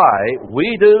 Hereby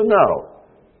we do know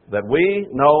that we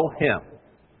know him.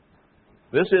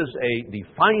 This is a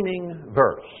defining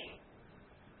verse.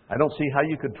 I don't see how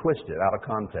you could twist it out of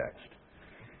context.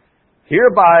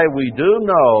 Hereby we do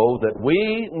know that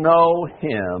we know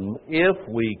him if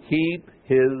we keep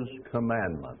his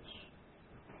commandments.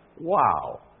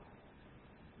 Wow.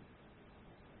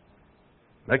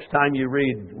 Next time you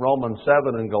read Romans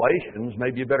 7 and Galatians,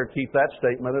 maybe you better keep that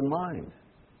statement in mind.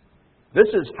 This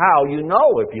is how you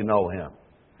know if you know him.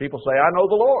 People say, I know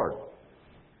the Lord.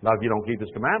 Now, if you don't keep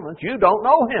his commandments, you don't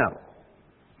know him.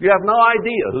 You have no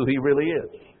idea who he really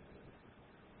is.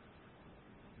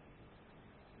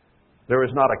 There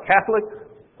is not a Catholic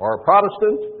or a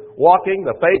Protestant walking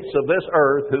the face of this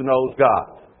earth who knows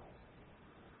God.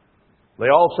 They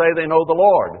all say they know the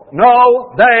Lord.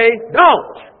 No, they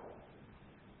don't.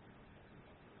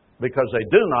 Because they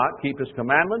do not keep his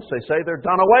commandments, they say they're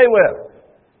done away with.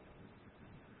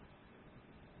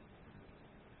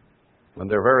 And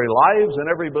their very lives and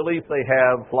every belief they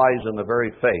have flies in the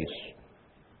very face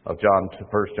of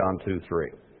 1 John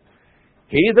 2:3.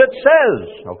 He that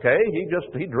says, okay,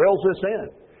 he drills this in.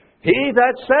 He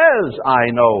that says, I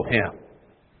know him,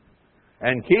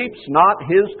 and keeps not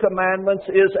his commandments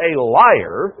is a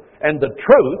liar, and the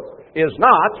truth is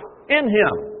not in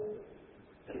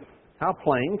him. How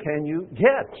plain can you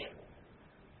get?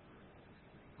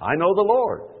 I know the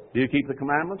Lord. Do you keep the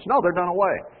commandments? No, they're done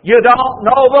away. You don't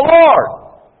know the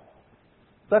Lord.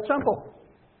 That's simple.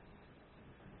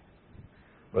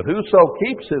 But whoso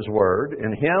keeps his word,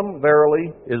 in him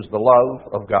verily is the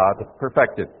love of God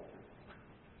perfected.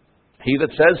 He that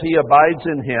says he abides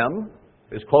in him,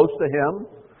 is close to him,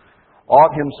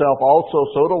 ought himself also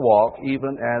so to walk,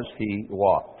 even as he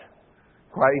walked.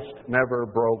 Christ never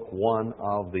broke one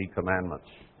of the commandments.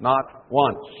 Not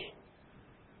once.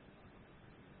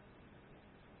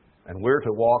 And we're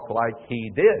to walk like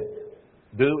he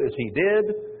did. Do as he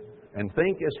did, and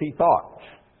think as he thought.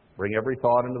 Bring every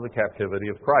thought into the captivity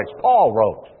of Christ. Paul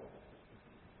wrote,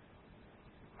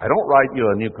 I don't write you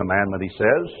a new commandment, he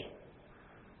says,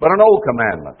 but an old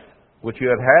commandment, which you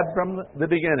have had from the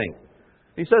beginning.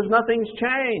 He says nothing's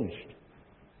changed.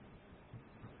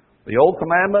 The old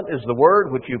commandment is the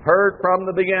word which you've heard from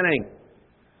the beginning.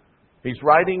 He's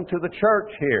writing to the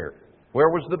church here. Where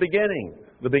was the beginning?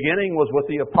 The beginning was with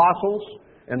the apostles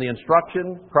and the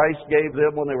instruction Christ gave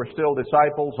them when they were still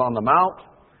disciples on the Mount,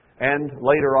 and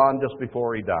later on just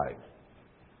before he died.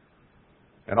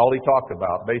 And all he talked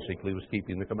about basically was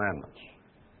keeping the commandments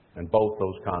in both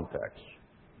those contexts,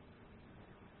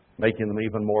 making them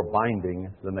even more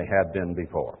binding than they had been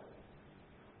before.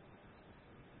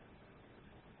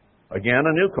 Again,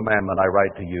 a new commandment I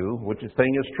write to you, which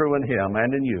thing is true in him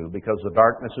and in you, because the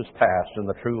darkness is past and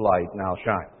the true light now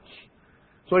shines.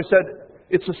 So he said,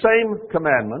 it's the same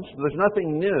commandments. There's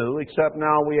nothing new, except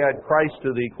now we add Christ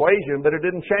to the equation, but it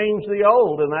didn't change the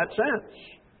old in that sense.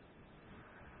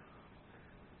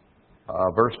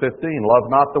 Verse 15, love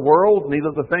not the world,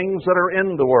 neither the things that are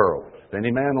in the world. If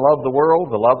any man love the world,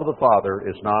 the love of the Father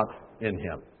is not in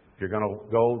him. If you're going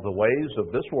to go the ways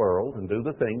of this world and do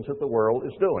the things that the world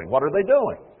is doing, what are they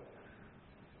doing?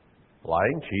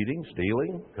 Lying, cheating,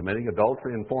 stealing, committing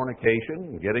adultery and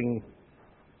fornication, getting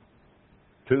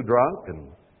too drunk and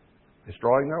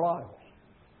destroying their lives.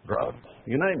 Drugs,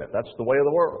 you name it. That's the way of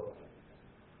the world.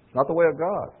 It's not the way of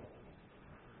God.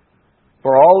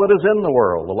 For all that is in the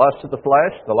world, the lust of the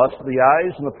flesh, the lust of the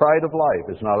eyes, and the pride of life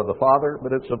is not of the Father,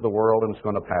 but it's of the world, and it's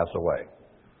going to pass away.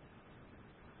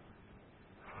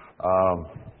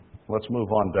 Let's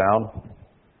move on down.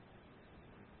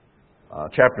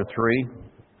 Chapter 3.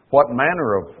 what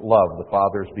manner of love the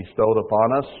Father has bestowed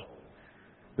upon us.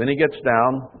 Then he gets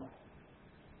down.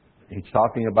 He's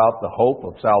talking about the hope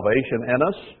of salvation in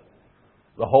us.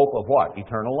 The hope of what?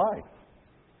 Eternal life.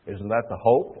 Isn't that the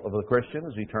hope of the Christian,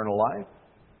 is eternal life?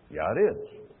 Yeah, it is.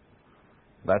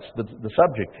 That's the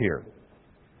subject here.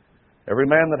 Every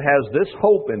man that has this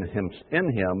hope in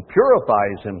him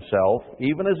purifies himself,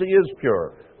 even as he is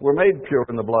pure. We're made pure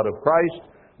in the blood of Christ,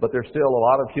 but there's still a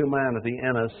lot of humanity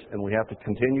in us, and we have to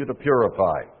continue to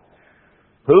purify.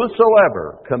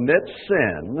 Whosoever commits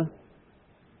sin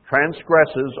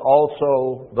transgresses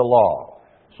also the law.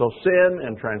 So sin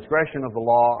and transgression of the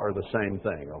law are the same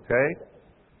thing, okay?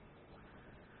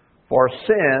 For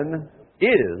sin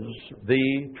is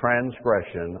the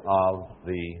transgression of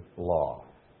the law.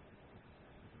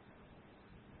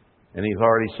 And he's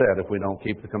already said if we don't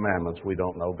keep the commandments, we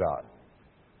don't know God.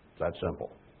 It's that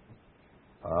simple.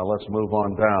 Let's move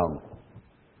on down.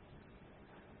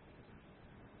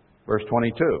 Verse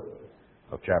 22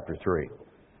 of chapter 3.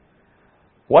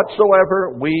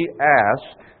 Whatsoever we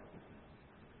ask,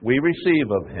 we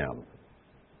receive of Him.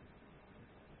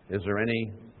 Is there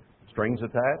any strings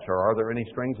attached, or are there any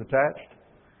strings attached?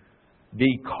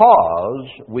 Because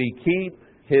we keep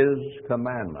His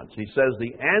commandments. He says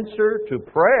the answer to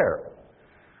prayer,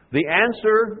 the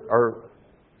answer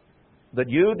that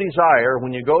you desire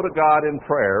when you go to God in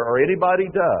prayer, or anybody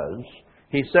does,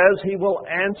 He says He will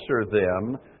answer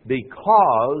them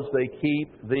because they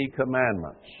keep the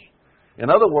commandments. In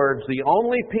other words, the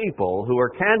only people who are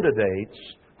candidates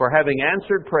for having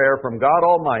answered prayer from God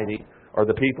Almighty are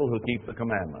the people who keep the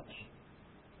commandments.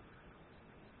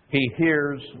 He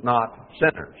hears not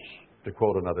sinners, to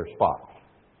quote another spot.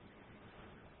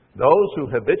 Those who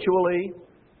habitually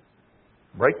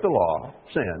break the law,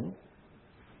 sin,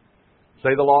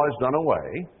 say the law is done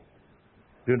away,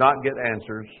 do not get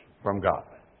answers from God,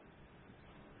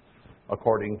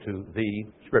 according to the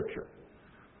Scripture.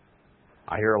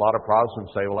 I hear a lot of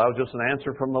Protestants say, well, that was just an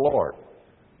answer from the Lord.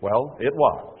 Well, it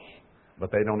was. But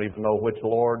they don't even know which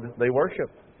Lord they worship.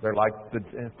 They're like the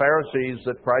Pharisees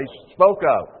that Christ spoke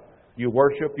of. You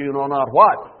worship you know not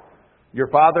what. Your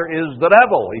father is the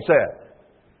devil, he said.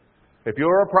 If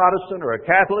you're a Protestant or a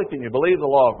Catholic and you believe the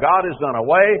law of God is done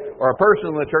away, or a person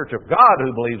in the Church of God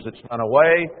who believes it's done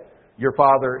away, your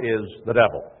father is the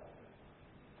devil.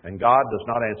 And God does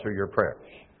not answer your prayers.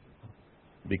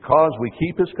 Because we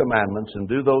keep His commandments and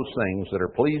do those things that are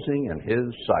pleasing in His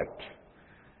sight.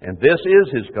 And this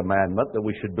is His commandment, that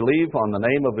we should believe on the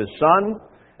name of His Son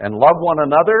and love one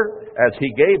another as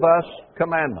He gave us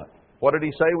commandment. What did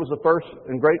He say was the first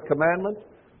and great commandment?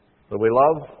 That we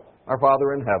love our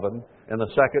Father in heaven, and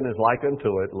the second is like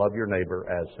unto it, love your neighbor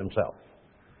as himself,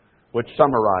 which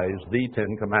summarize the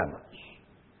 10 commandments.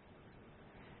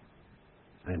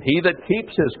 And he that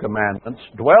keeps His commandments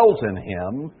dwells in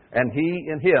Him, and He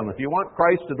in him. If you want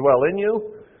Christ to dwell in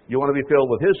you, you want to be filled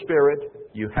with His Spirit,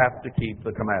 you have to keep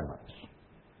the commandments.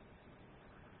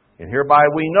 And hereby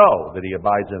we know that He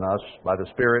abides in us by the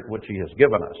Spirit which He has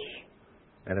given us.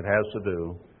 And it has to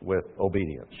do with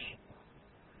obedience.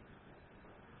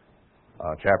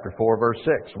 Chapter 4, verse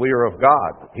 6. We are of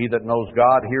God. He that knows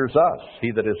God hears us.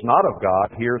 He that is not of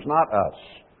God hears not us.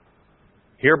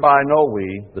 Hereby know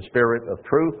we the spirit of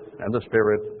truth and the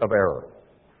spirit of error.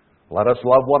 Let us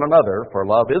love one another, for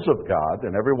love is of God,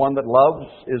 and everyone that loves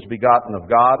is begotten of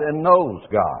God and knows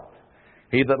God.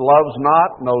 He that loves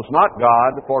not knows not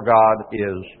God, for God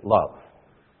is love.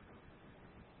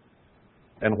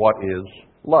 And what is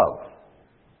love?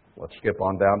 Let's skip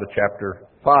on down to chapter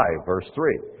 5, verse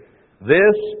 3. This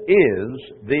is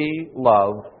the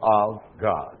love of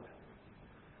God,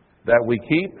 that we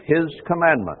keep His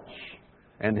commandments,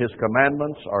 and His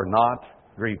commandments are not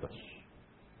grievous.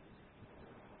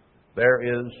 There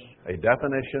is a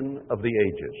definition of the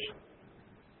ages.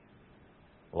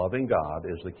 Loving God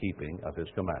is the keeping of His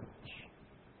commandments.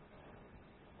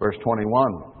 Verse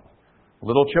 21,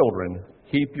 little children,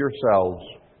 keep yourselves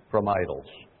from idols.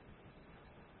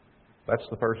 That's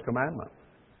the first commandment,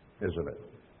 isn't it?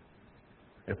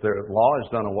 If the law is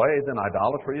done away, then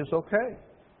idolatry is okay.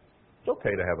 It's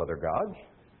okay to have other gods.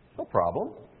 No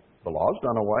problem. The law is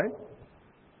done away.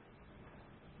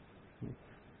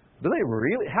 Do they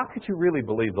really? How could you really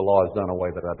believe the law is done away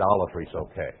that idolatry is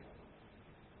okay?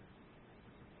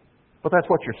 But that's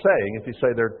what you're saying if you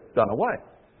say they're done away.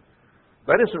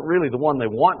 That isn't really the one they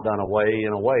want done away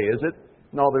in a way, is it?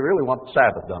 No, they really want the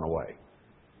Sabbath done away.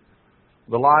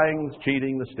 The lying, the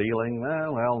cheating, the stealing,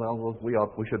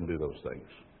 we shouldn't do those things.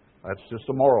 That's just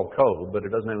a moral code, but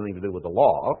it doesn't have anything to do with the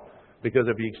law. Because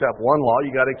if you accept one law,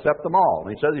 you got to accept them all.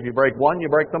 And He says if you break one, you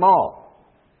break them all.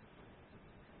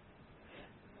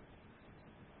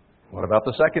 about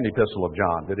the second epistle of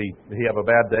John? Did he have a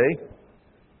bad day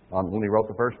when he wrote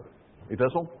the first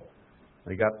epistle?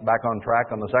 He got back on track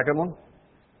on the second one?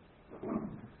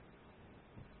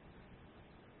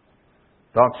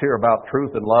 Talks here about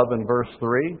truth and love in verse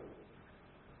 3.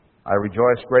 I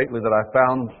rejoice greatly that I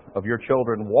found of your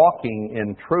children walking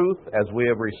in truth as we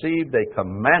have received a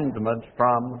commandment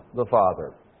from the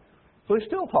Father. So he's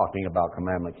still talking about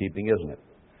commandment keeping, isn't it?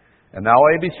 And now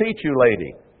I beseech you,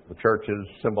 lady. The church is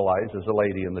symbolized as a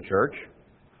lady in the church,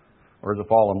 or as a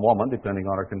fallen woman, depending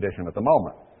on her condition at the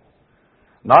moment.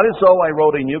 Not as though I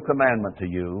wrote a new commandment to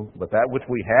you, but that which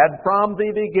we had from the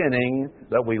beginning,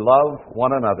 that we love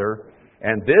one another.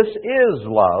 And this is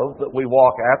love, that we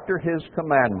walk after His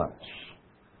commandments.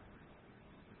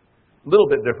 A little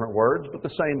bit different words, but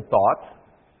the same thought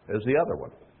as the other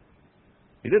one.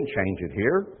 He didn't change it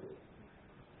here.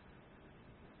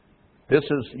 This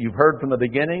is, you've heard from the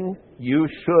beginning, you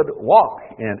should walk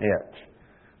in it.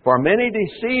 For many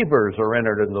deceivers are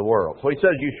entered into the world. So he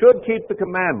says you should keep the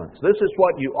commandments. This is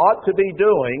what you ought to be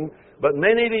doing, but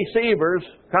many deceivers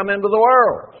come into the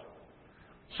world.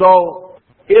 So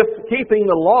if keeping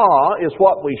the law is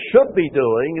what we should be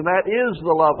doing, and that is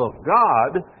the love of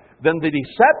God, then the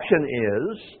deception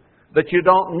is that you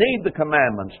don't need the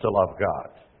commandments to love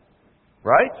God.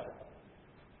 Right?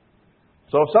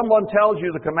 So if someone tells you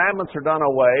the commandments are done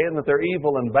away and that they're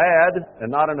evil and bad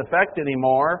and not in effect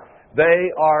anymore,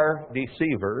 they are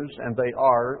deceivers and they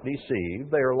are deceived.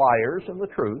 They are liars and the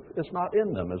truth is not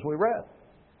in them, as we read.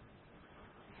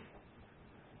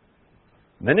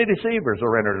 Many deceivers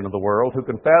are entered into the world who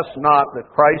confess not that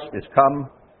Christ is come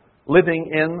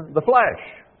living in the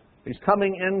flesh. He's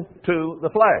coming into the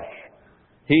flesh.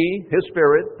 He, His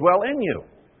Spirit, dwell in you.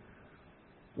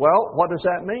 Well, what does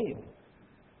that mean?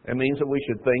 It means that we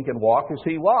should think and walk as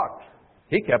He walked.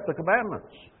 He kept the commandments.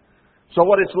 So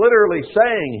what it's literally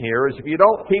saying here is if you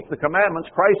don't keep the commandments,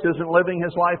 Christ isn't living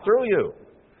His life through you.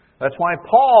 That's why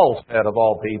Paul said, of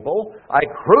all people, I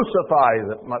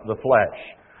crucify the flesh.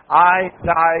 I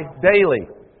die daily.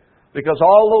 Because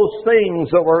all those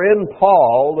things that were in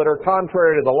Paul that are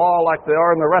contrary to the law like they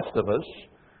are in the rest of us,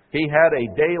 he had a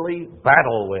daily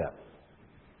battle with.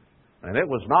 And it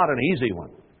was not an easy one.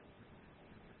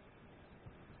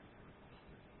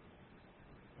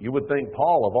 You would think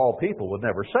Paul, of all people, would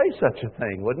never say such a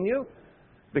thing, wouldn't you?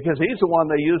 Because he's the one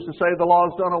they used to say the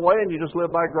law's done away and you just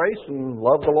live by grace and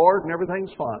love the Lord and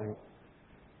everything's fine.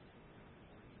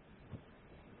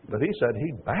 But he said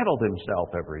he battled himself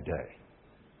every day.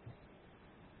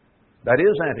 That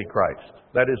is Antichrist.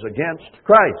 That is against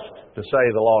Christ to say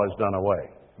the law is done away.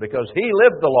 Because He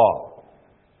lived the law.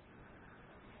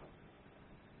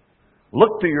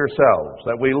 Look to yourselves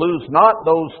that we lose not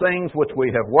those things which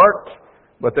we have worked,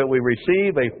 but that we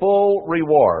receive a full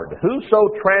reward. Whoso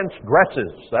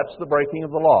transgresses, that's the breaking of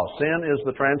the law. Sin is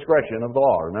the transgression of the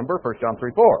law. Remember 1 John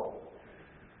 3:4.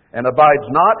 And abides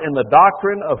not in the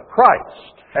doctrine of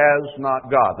Christ, has not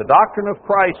God. The doctrine of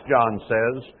Christ, John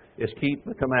says, is keep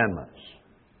the commandments.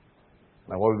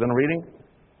 Now what we've been reading?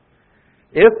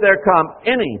 If there come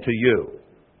any to you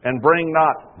and bring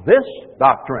not this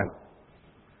doctrine.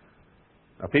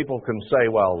 Now people can say,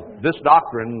 well, this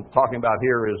doctrine talking about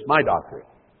here is my doctrine.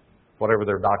 Whatever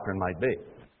their doctrine might be.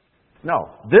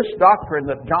 No, this doctrine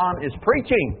that John is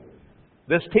preaching,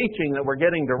 this teaching that we're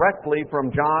getting directly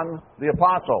from John the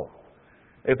Apostle.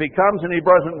 If he comes and he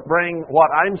doesn't bring what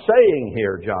I'm saying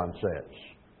here, John says,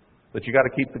 that you got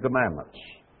to keep the commandments.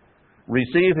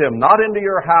 Receive him not into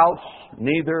your house,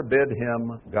 neither bid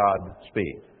him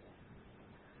Godspeed.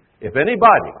 If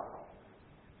anybody,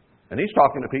 and he's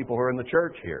talking to people who are in the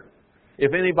church here,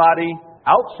 if anybody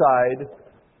outside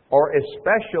or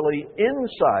especially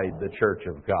inside the church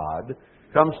of God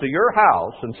comes to your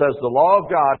house and says the law of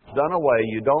God is done away,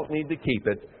 you don't need to keep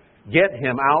it, get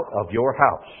him out of your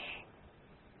house.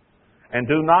 And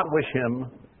do not wish him,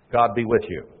 God be with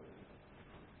you.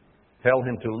 Tell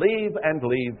him to leave and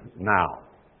leave now.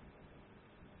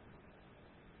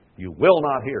 You will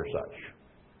not hear such.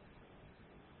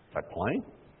 Is that plain?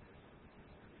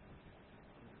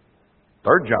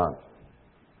 3 John.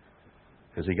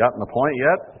 Has he gotten the point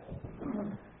yet?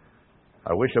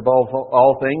 I wish above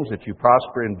all things that you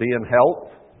prosper and be in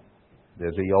health,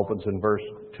 as he opens in verse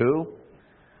 2.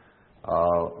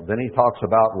 Then he talks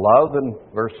about love in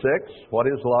verse 6. What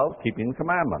is love? Keeping the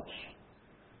commandments.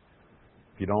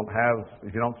 If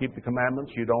you don't keep the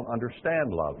commandments, you don't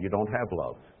understand love. You don't have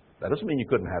love. That doesn't mean you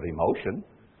couldn't have emotion.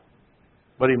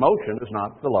 But emotion is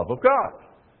not the love of God,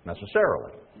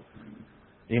 necessarily.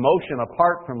 Emotion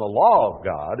apart from the law of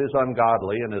God is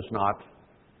ungodly and is not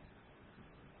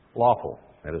lawful.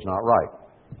 It is not right.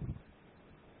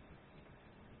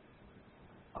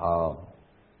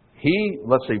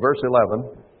 Let's see, verse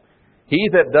 11. He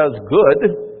that does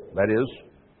good, that is,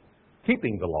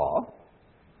 keeping the law,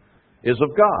 is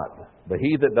of God. But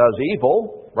he that does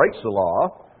evil, breaks the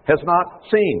law, has not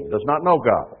seen, does not know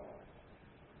God.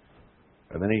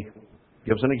 And then he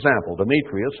gives an example.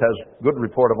 Demetrius has good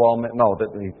report of all men. No,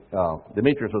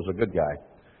 Demetrius was a good guy.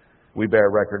 We bear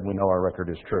record, and we know our record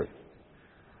is true.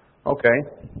 Okay.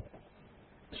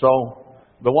 So,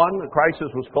 the one that Christ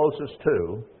was closest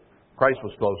to,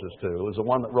 is the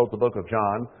one that wrote the book of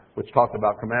John, which talked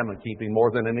about commandment keeping more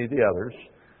than any of the others.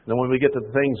 Then when we get to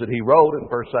the things that he wrote in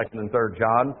 1st, 2nd, and 3rd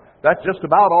John, that's just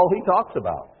about all he talks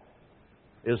about,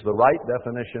 is the right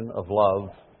definition of love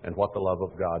and what the love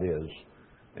of God is.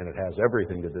 And it has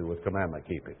everything to do with commandment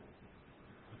keeping.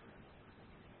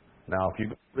 Now, if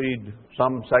you read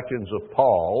some sections of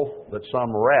Paul that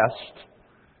some wrest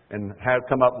and have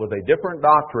come up with a different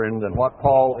doctrine than what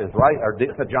Paul is or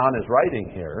John is writing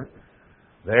here,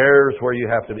 there's where you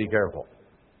have to be careful.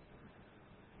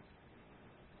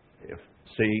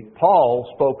 See, Paul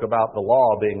spoke about the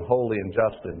law being holy and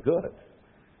just and good.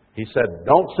 He said,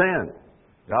 don't sin.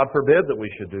 God forbid that we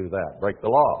should do that, break the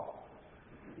law.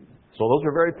 So those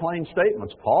are very plain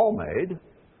statements Paul made.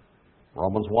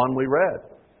 Romans 1 we read.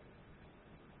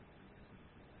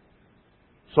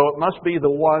 So it must be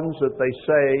the ones that they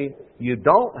say you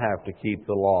don't have to keep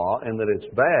the law and that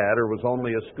it's bad or was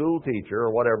only a school teacher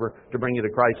or whatever to bring you to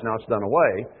Christ, now it's done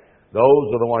away.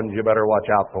 Those are the ones you better watch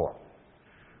out for.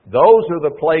 Those are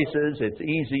the places it's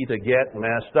easy to get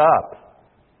messed up.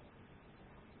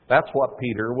 That's what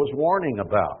Peter was warning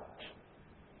about.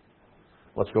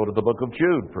 Let's go to the book of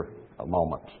Jude for a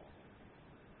moment.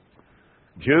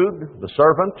 Jude, the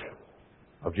servant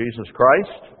of Jesus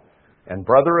Christ and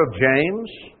brother of James,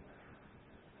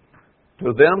 to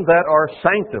them that are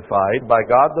sanctified by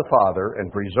God the Father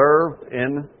and preserved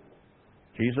in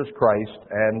Jesus Christ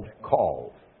and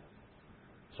called.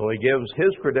 So he gives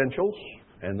his credentials,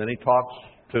 and then he talks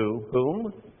to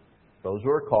whom? Those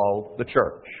who are called the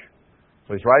church.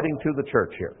 So he's writing to the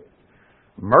church here.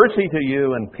 Mercy to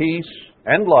you and peace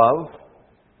and love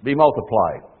be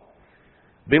multiplied.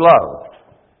 Beloved,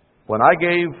 when I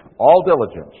gave all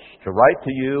diligence to write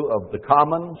to you of the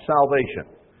common salvation,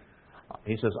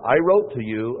 he says, I wrote to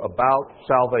you about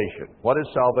salvation. What is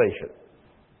salvation?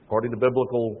 According to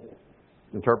biblical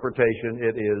interpretation,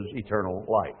 it is eternal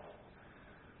life.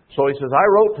 So he says, I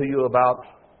wrote to you about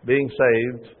being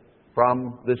saved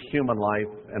from this human life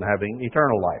and having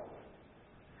eternal life.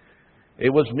 It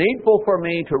was needful for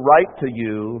me to write to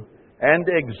you and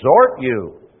exhort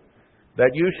you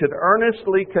that you should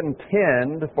earnestly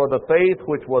contend for the faith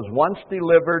which was once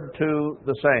delivered to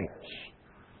the saints.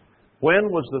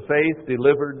 When was the faith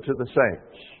delivered to the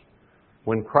saints?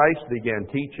 When Christ began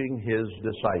teaching his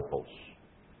disciples.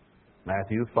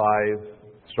 Matthew 5,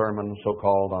 sermon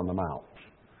so-called on the Mount,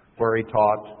 where he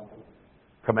taught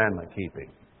commandment keeping.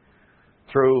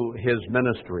 Through his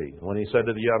ministry, when he said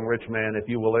to the young rich man, if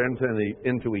you will enter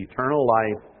into eternal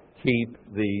life, keep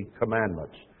the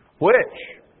commandments.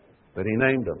 Which? Then he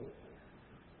named them.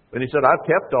 Then he said, I've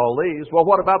kept all these. Well,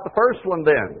 what about the first one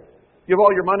then? Give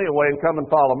all your money away and come and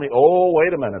follow me. Oh,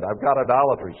 wait a minute, I've got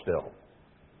idolatry still.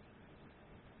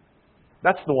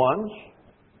 That's the ones.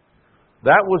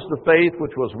 That was the faith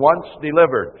which was once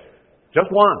delivered.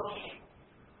 Just once.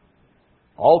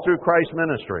 All through Christ's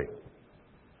ministry.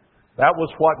 That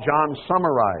was what John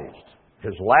summarized.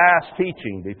 His last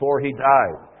teaching before he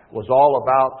died was all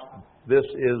about this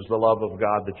is the love of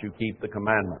God, that you keep the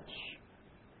commandments.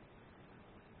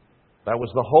 That was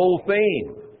the whole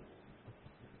theme.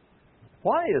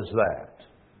 Why is that?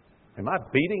 Am I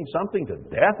beating something to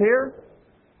death here?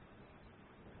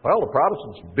 Well, the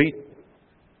Protestants beat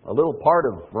a little part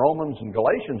of Romans and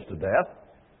Galatians to death.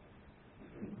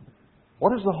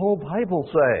 What does the whole Bible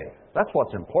say? That's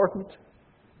what's important.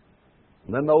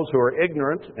 And then those who are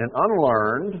ignorant and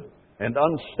unlearned and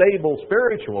unstable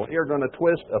spiritually are going to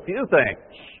twist a few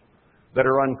things that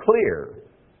are unclear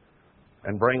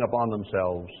and bring upon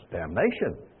themselves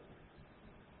damnation.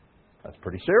 That's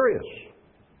pretty serious.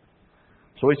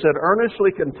 So he said,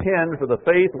 earnestly contend for the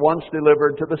faith once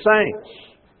delivered to the saints.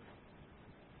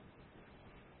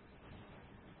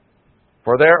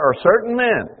 For there are certain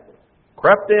men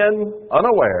crept in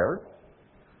unaware,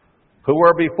 who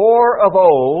were before of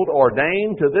old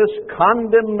ordained to this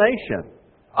condemnation,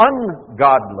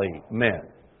 ungodly men.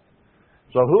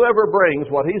 So whoever brings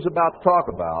what he's about to talk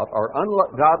about are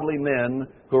ungodly men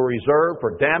who are reserved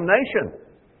for damnation.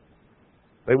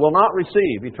 They will not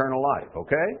receive eternal life,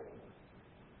 okay?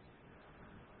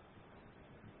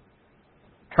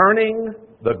 Turning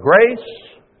the grace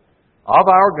of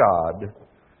our God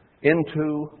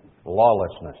into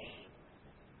lawlessness.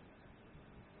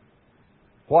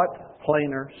 What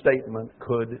plainer statement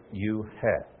could you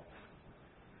have?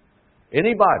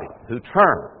 Anybody who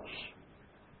turns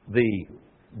the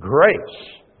grace,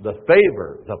 the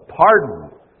favor, the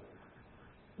pardon,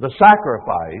 the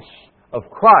sacrifice of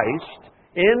Christ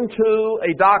into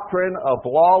a doctrine of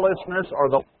lawlessness, or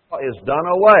the law is done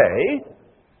away,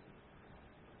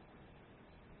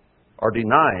 are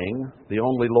denying the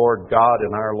only Lord God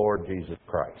and our Lord Jesus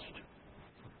Christ.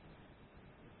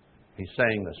 He's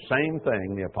saying the same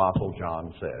thing the Apostle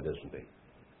John said, isn't he?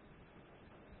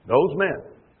 Those men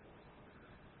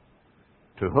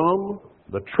to whom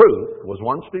the truth was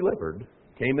once delivered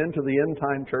came into the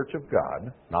end-time church of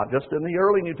God, not just in the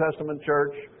early New Testament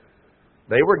church.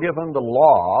 They were given the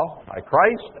law by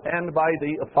Christ and by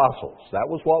the apostles. That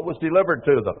was what was delivered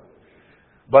to them.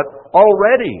 But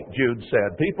already, Jude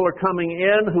said, people are coming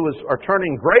in who are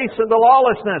turning grace into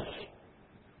lawlessness.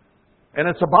 And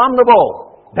it's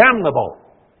abominable, damnable.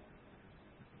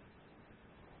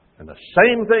 And the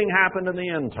same thing happened in the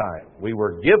end time. We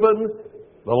were given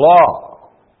the law.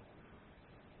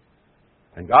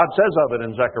 And God says of it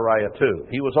in Zechariah 2,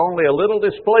 He was only a little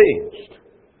displeased.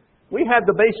 We had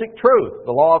the basic truth.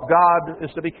 The law of God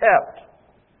is to be kept,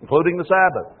 including the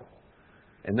Sabbath.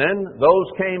 And then those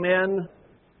came in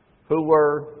who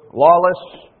were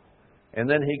lawless, and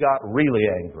then He got really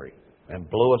angry and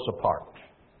blew us apart.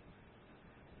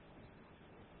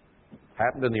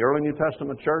 Happened in the early New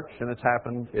Testament church, and it's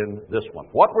happened in this one.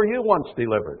 What were you once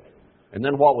delivered? And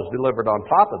then what was delivered on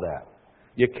top of that?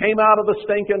 You came out of the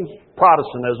stinking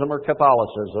Protestantism or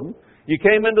Catholicism. You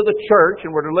came into the church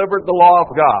and were delivered the law of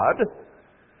God.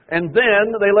 And then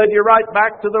they led you right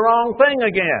back to the wrong thing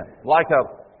again. Like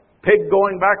a pig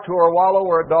going back to her wallow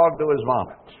or a dog to his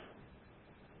vomit.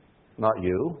 Not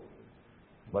you,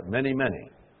 but many,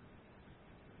 many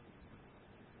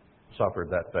suffered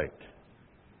that fate.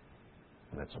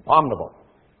 And it's abominable.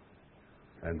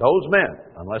 And those men,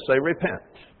 unless they repent,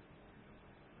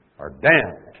 are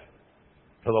damned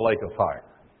to the lake of fire.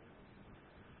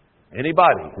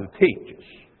 Anybody who teaches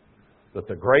that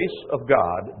the grace of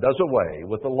God does away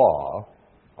with the law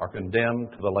are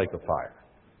condemned to the lake of fire.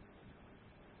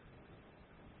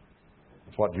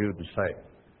 That's what Jude is saying.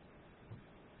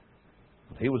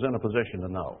 He was in a position to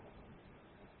know.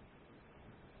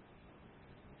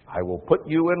 I will put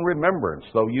you in remembrance,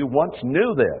 though you once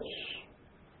knew this.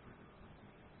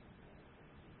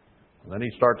 And then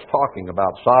he starts talking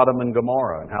about Sodom and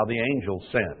Gomorrah and how the angels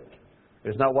sinned.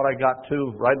 Isn't that what I got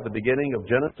to right at the beginning of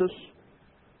Genesis?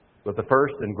 That the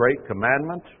first and great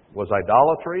commandment was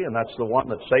idolatry, and that's the one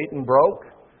that Satan broke,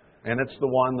 and it's the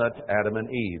one that Adam and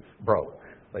Eve broke.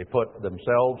 They put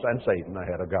themselves and Satan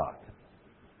ahead of God.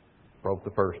 Broke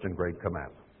the first and great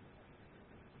commandment.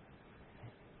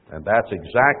 And that's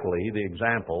exactly the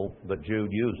example that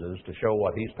Jude uses to show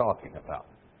what he's talking about.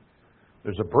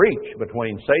 There's a breach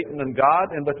between Satan and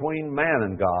God and between man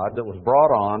and God that was brought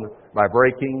on by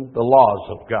breaking the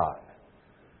laws of God.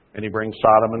 And he brings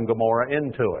Sodom and Gomorrah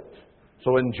into it.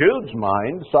 So in Jude's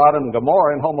mind, Sodom and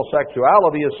Gomorrah and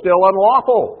homosexuality is still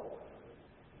unlawful.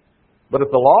 But if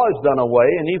the law is done away,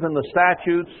 and even the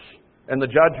statutes and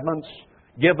the judgments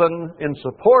given in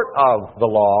support of the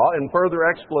law and further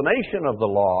explanation of the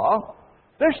law,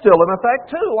 they're still in effect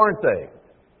too, aren't they?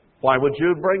 Why would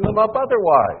Jude bring them up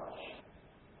otherwise?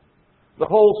 The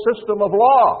whole system of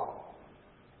law.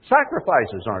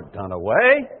 Sacrifices aren't done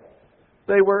away.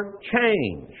 They were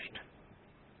changed.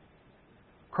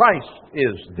 Christ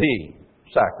is the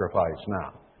sacrifice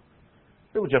now.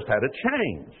 It just had a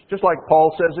change. Just like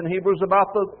Paul says in Hebrews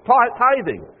about the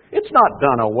tithing. It's not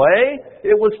done away.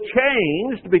 It was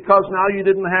changed because now you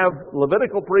didn't have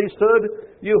Levitical priesthood.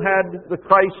 You had the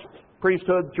Christ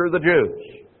priesthood through the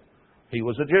Jews. He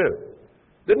was a Jew.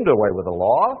 Didn't do away with the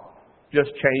law.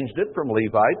 Just changed it from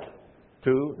Levite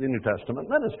to the New Testament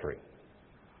ministry.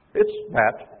 It's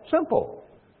that simple.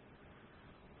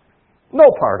 No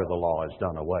part of the law is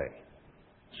done away.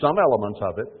 Some elements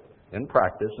of it, in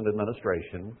practice and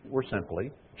administration, were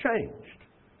simply changed.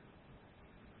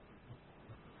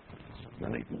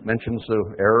 Then he mentions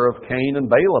the error of Cain and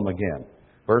Balaam again.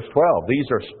 Verse 12, these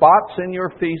are spots in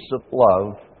your feasts of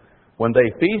love, when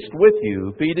they feast with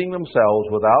you, feeding themselves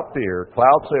without fear,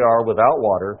 clouds they are without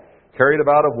water, carried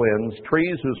about of winds,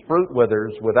 trees whose fruit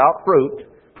withers, without fruit,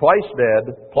 twice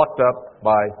dead, plucked up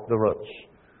by the roots.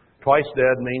 Twice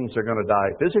dead means they're going to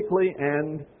die physically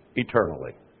and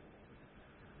eternally.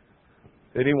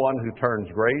 Anyone who turns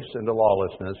grace into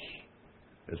lawlessness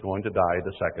is going to die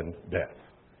the second death.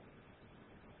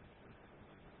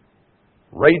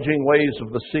 Raging waves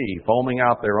of the sea, foaming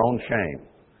out their own shame.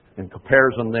 and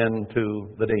compares them then to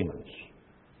the demons.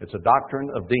 It's a doctrine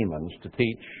of demons to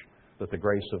teach that the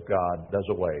grace of God does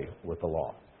away with the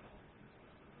law.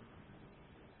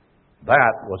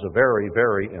 That was a very,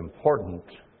 very important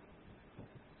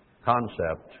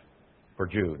concept for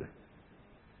Jude.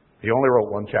 He only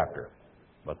wrote one chapter,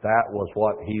 but that was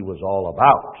what he was all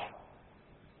about.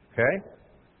 Okay?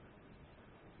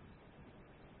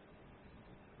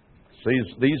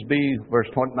 These be, verse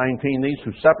 19, these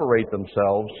who separate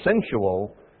themselves,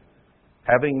 sensual,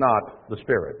 having not the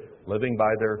Spirit, living by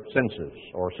their senses,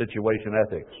 or situation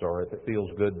ethics, or if it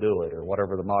feels good, do it, or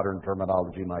whatever the modern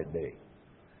terminology might be.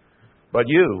 But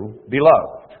you,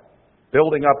 beloved,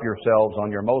 building up yourselves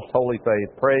on your most holy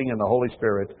faith, praying in the Holy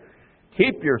Spirit,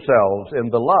 keep yourselves in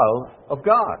the love of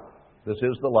God. This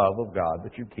is the love of God,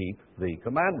 that you keep the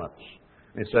commandments.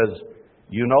 It says,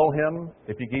 you know Him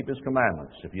if you keep His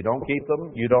commandments. If you don't keep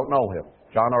them, you don't know Him.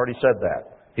 John already said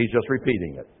that. He's just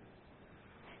repeating it.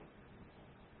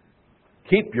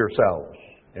 Keep yourselves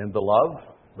in the love,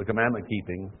 the commandment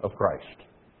keeping of Christ.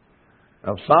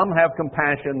 Now, some have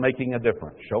compassion, making a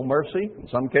difference. Show mercy in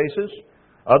some cases.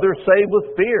 Others save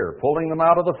with fear, pulling them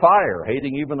out of the fire,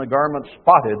 hating even the garment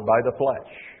spotted by the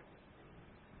flesh.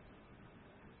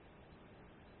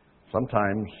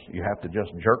 Sometimes you have to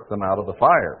just jerk them out of the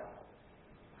fire.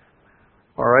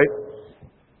 All right.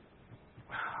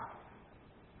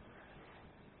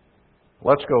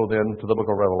 Let's go then to the book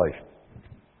of Revelation.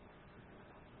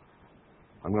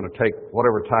 I'm going to take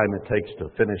whatever time it takes to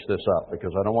finish this up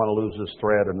because I don't want to lose this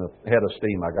thread and the head of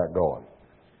steam I got going.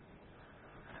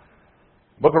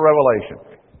 Book of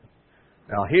Revelation.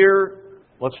 Now here,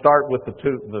 let's start with the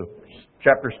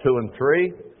chapters 2 and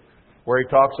 3, where he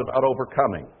talks about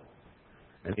overcoming.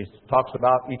 And he talks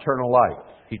about eternal life.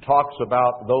 He talks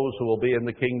about those who will be in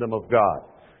the kingdom of God.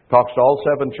 He talks to all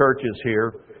 7 churches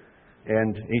here,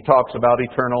 and he talks about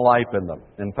eternal life in them.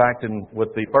 In fact,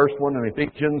 with the first one in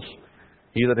Ephesians,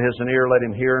 he that has an ear, let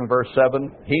him hear in verse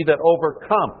 7. He that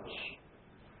overcomes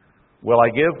will I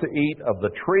give to eat of the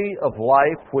tree of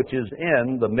life which is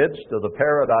in the midst of the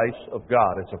paradise of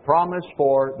God. It's a promise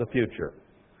for the future.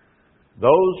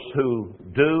 Those who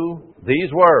do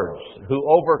these words, who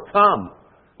overcome,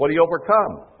 what do you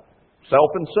overcome?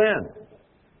 Self and sin.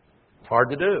 It's hard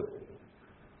to do.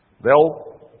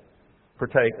 They'll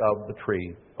partake of the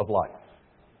tree of life.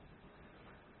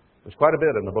 There's quite a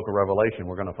bit in the book of Revelation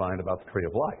we're going to find about the tree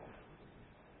of life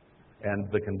and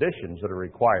the conditions that are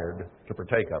required to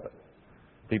partake of it.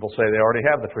 People say they already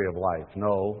have the tree of life.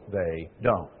 No, they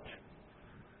don't.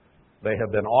 They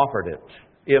have been offered it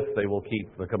if they will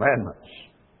keep the commandments,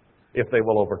 if they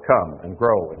will overcome and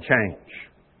grow and change.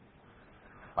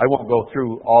 I won't go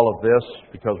through all of this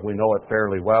because we know it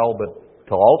fairly well, but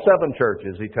to all 7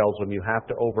 churches, he tells them you have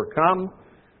to overcome.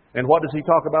 And what does he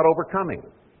talk about overcoming?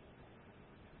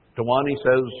 To one, he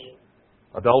says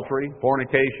adultery,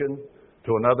 fornication.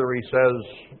 To another, he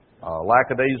says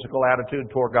lackadaisical attitude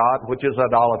toward God, which is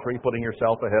idolatry, putting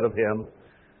yourself ahead of Him.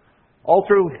 All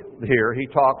through here, he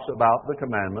talks about the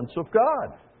commandments of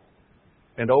God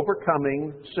and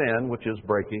overcoming sin, which is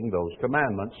breaking those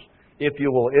commandments, if you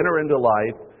will enter into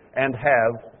life and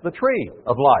have the tree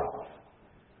of life.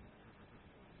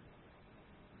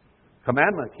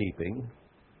 Commandment keeping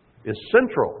is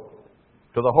central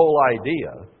to the whole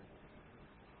idea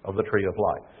of the tree of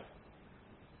life.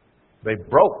 They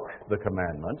broke the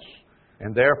commandments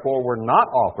and therefore were not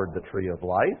offered the tree of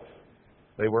life.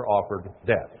 They were offered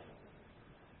death.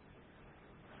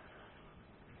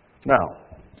 Now,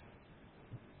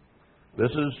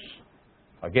 this is,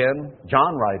 again,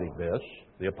 John writing this,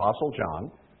 the Apostle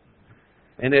John,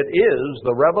 and it is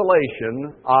the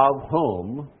revelation of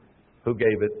who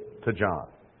gave it to John,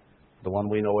 the one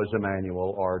we know as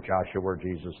Emmanuel or Joshua or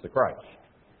Jesus the Christ.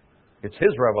 It's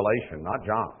his revelation, not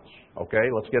John's.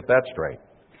 Okay, let's get that straight.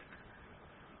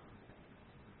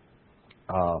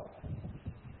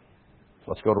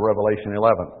 Let's go to Revelation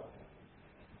 11.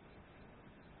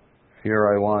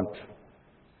 Here I want...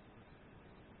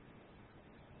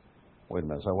 Wait a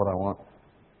minute, is that what I want?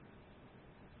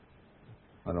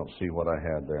 I don't see what I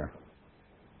had there.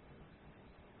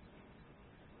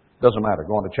 Doesn't matter.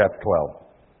 Go on to chapter 12,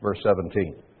 verse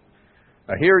 17.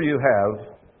 Now here you have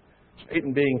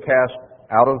Satan being cast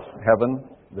out of heaven,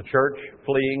 the church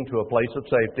fleeing to a place of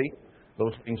safety.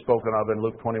 Those things spoken of in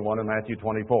Luke 21 and Matthew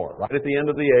 24. Right at the end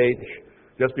of the age,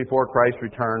 just before Christ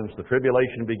returns, the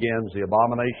tribulation begins, the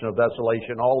abomination of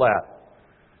desolation, all that.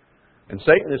 And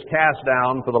Satan is cast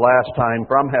down for the last time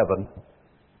from heaven,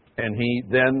 and he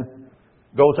then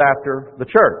goes after the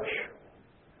church.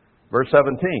 Verse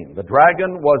 17, the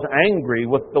dragon was angry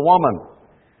with the woman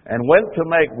and went to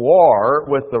make war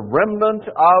with the remnant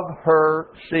of her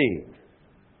seed.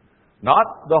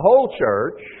 Not the whole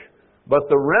church, but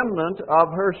the remnant of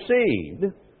her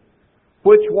seed.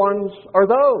 Which ones are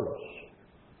those?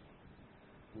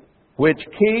 Which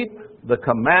keep the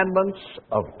commandments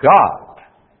of God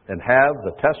and have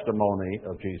the testimony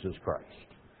of Jesus Christ.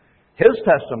 His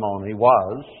testimony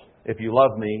was, if you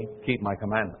love me, keep my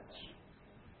commandments.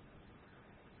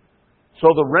 So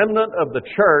the remnant of the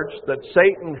church that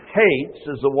Satan hates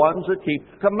is the ones that keep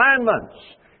the commandments.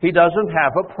 He doesn't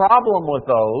have a problem with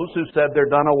those who said they're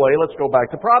done away, let's go back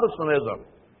to Protestantism.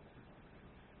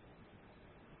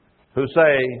 Who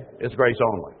say it's grace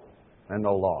only and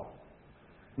no law.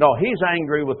 No, he's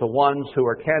angry with the ones who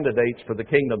are candidates for the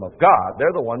kingdom of God.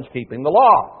 They're the ones keeping the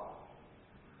law.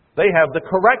 They have the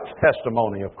correct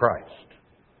testimony of Christ.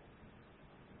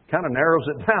 Kind of narrows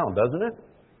it down, doesn't it?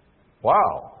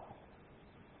 Wow.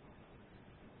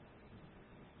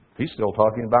 He's still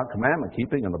talking about commandment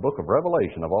keeping in the book of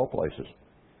Revelation, of all places.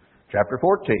 Chapter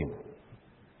 14.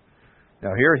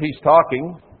 Now here he's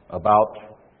talking about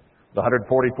the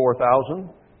 144,000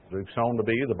 who've shown to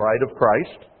be the bride of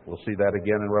Christ. We'll see that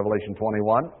again in Revelation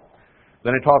 21.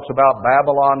 Then it talks about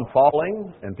Babylon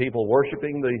falling and people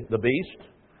worshiping the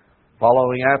beast,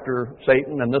 following after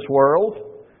Satan in this world.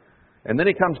 And then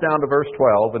he comes down to verse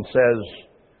 12 and says,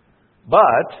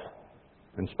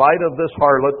 but in spite of this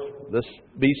harlot, this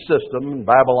beast system, and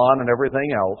Babylon and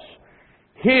everything else,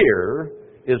 here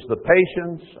is the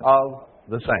patience of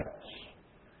the saints.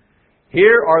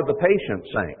 Here are the patient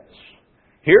saints.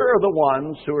 Here are the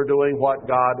ones who are doing what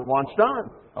God wants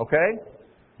done. Okay?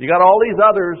 You got all these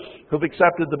others who've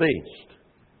accepted the beast.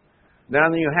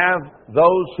 Now you have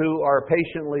those who are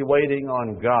patiently waiting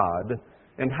on God.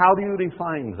 And how do you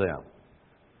define them?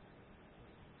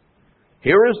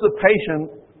 Here is the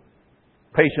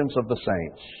patience of the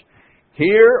saints.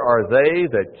 Here are they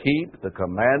that keep the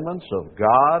commandments of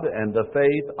God and the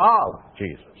faith of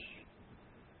Jesus.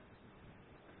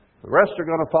 The rest are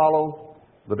going to follow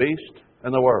the beast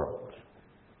and the world.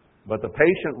 But the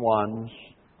patient ones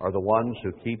are the ones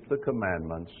who keep the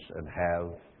commandments and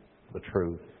have the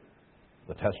truth,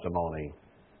 the testimony,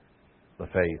 the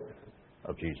faith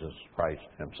of Jesus Christ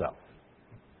Himself.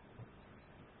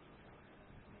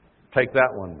 Take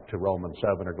that one to Romans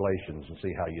 7 or Galatians and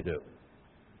see how you do.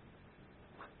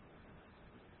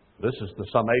 This is the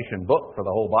summation book for the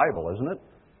whole Bible, isn't it?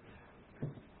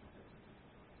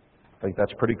 I think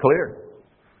that's pretty clear.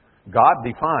 God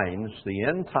defines the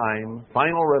end-time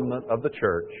final remnant of the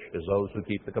church as those who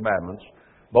keep the commandments,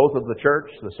 both of the church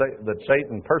that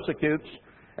Satan persecutes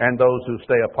and those who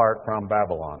stay apart from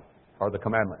Babylon are the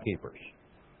commandment keepers.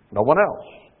 No one else.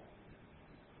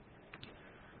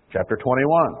 Chapter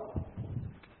 21.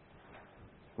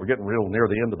 We're getting real near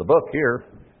the end of the book here.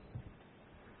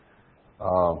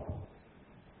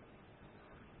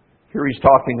 Here he's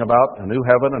talking about a new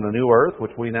heaven and a new earth,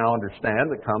 which we now understand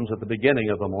that comes at the beginning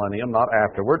of the millennium, not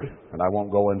afterward. And I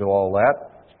won't go into all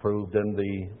that. It's proved in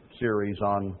the series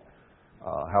on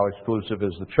how exclusive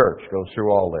is the church. Goes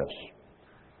through all this.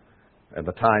 And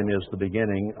the time is the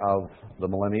beginning of the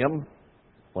millennium,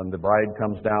 when the bride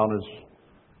comes down as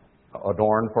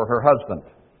adorned for her husband.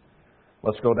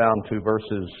 Let's go down to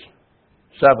verses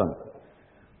 7,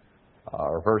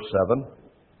 or verse 7.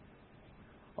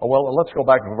 Oh, well, let's go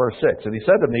back to verse 6. And he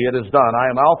said to me, it is done.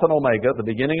 I am Alpha and Omega, the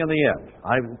beginning and the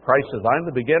end. Christ says, I'm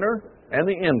the beginner and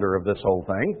the ender of this whole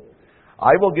thing.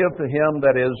 I will give to him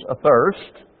that is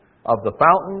athirst of the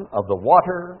fountain of the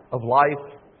water of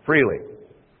life freely.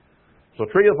 So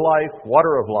tree of life,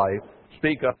 water of life,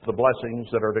 speak of the blessings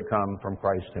that are to come from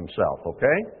Christ Himself,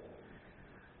 okay?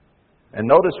 And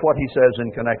notice what he says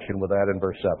in connection with that in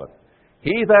verse 7.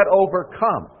 He that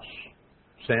overcomes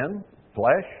sin,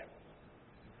 flesh,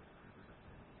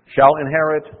 shall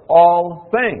inherit all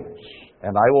things,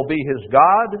 and I will be his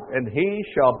God, and he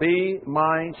shall be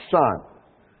my son.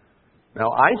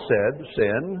 Now I said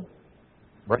sin,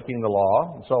 breaking the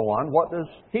law, and so on. What does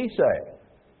he say?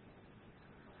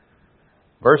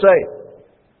 Verse 8.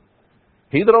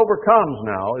 He that overcomes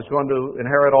now is going to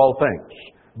inherit all things.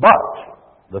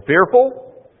 But the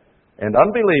fearful and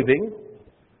unbelieving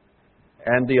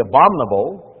and the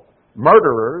abominable,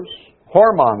 murderers,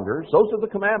 whoremongers, those are the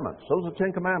commandments. Those are the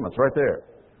 10 commandments right there.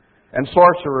 And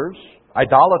sorcerers,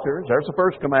 idolaters, there's the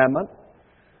first commandment.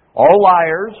 All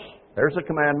liars, there's a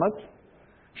commandment.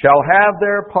 Shall have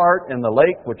their part in the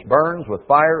lake which burns with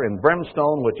fire and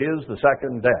brimstone, which is the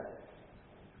second death.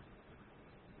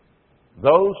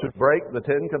 Those who break the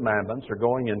 10 commandments are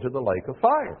going into the lake of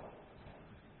fire,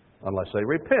 unless they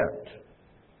repent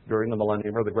during the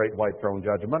millennium or the great white throne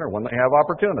judgment, or when they have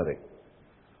opportunity.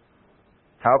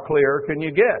 How clear can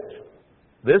you get?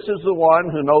 This is the one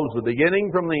who knows the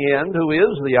beginning from the end, who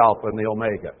is the Alpha and the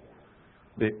Omega.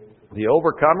 The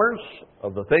overcomers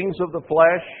of the things of the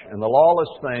flesh and the lawless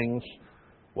things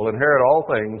will inherit all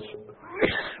things.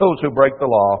 Those who break the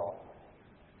law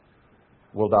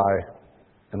will die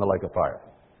in the lake of fire.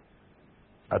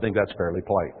 I think that's fairly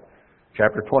plain.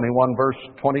 Chapter 21, verse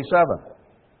 27.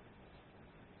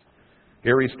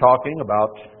 Here he's talking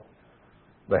about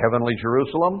the heavenly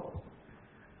Jerusalem.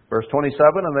 Verse 27,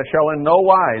 and they shall in no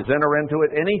wise enter into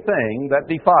it anything that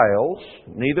defiles,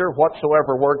 neither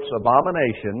whatsoever works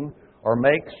abomination or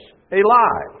makes a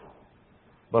lie,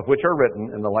 but which are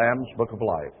written in the Lamb's book of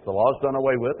life. The law's done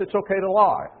away with. It's okay to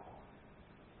lie.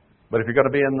 But if you're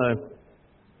going to be in the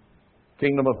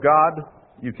kingdom of God,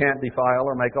 you can't defile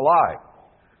or make a lie.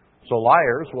 So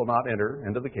liars will not enter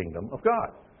into the kingdom of God.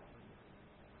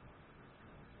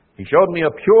 He showed me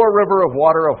a pure river of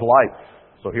water of life.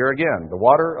 So here again, the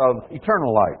water of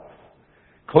eternal life,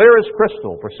 clear as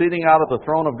crystal, proceeding out of the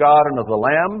throne of God and of the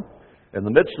Lamb. In the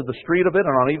midst of the street of it,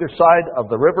 and on either side of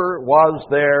the river, was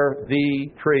there the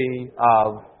tree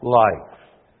of life.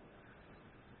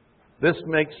 This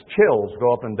makes chills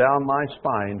go up and down my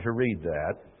spine to read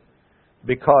that,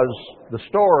 because the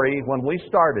story, when we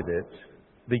started it,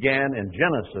 began in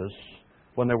Genesis,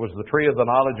 when there was the tree of the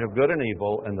knowledge of good and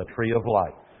evil and the tree of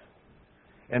life.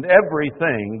 And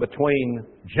everything between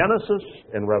Genesis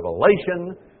and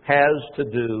Revelation has to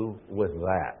do with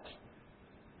that.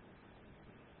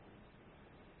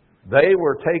 They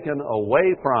were taken away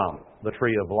from the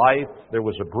tree of life. There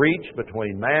was a breach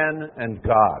between man and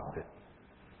God.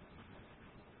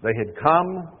 They had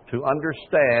come to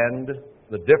understand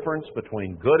the difference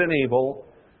between good and evil,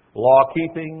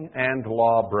 law-keeping and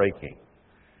law-breaking.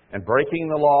 And breaking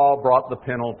the law brought the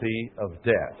penalty of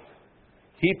death.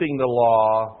 Keeping the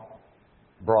law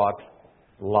brought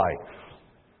life.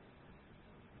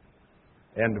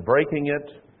 And breaking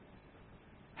it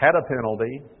had a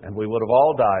penalty, and we would have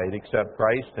all died except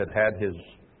Christ had had His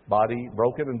body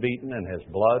broken and beaten and His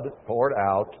blood poured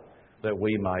out that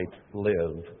we might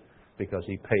live, because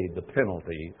He paid the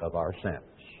penalty of our sins.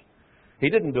 He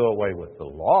didn't do away with the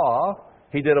law.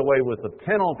 He did away with the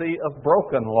penalty of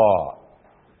broken law.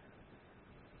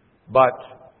 But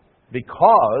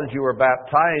because you are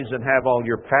baptized and have all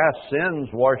your past sins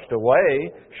washed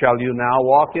away, shall you now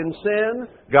walk in sin?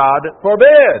 God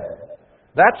forbid.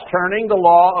 That's turning the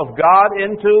law of God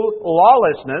into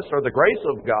lawlessness, or the grace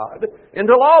of God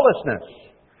into lawlessness.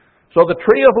 So the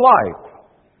tree of life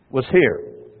was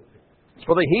here. It's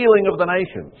for the healing of the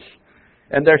nations.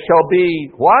 And there shall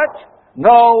be what?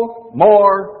 No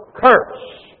more curse.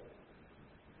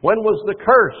 When was the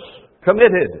curse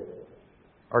committed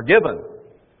or given?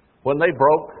 When they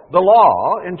broke the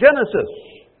law in Genesis.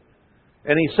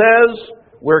 And he says,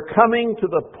 we're coming to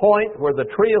the point where the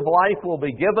tree of life will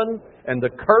be given and the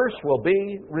curse will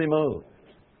be removed.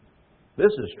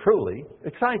 This is truly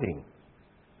exciting.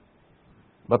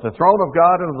 But the throne of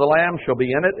God and of the Lamb shall be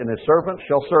in it, and His servants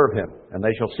shall serve Him. And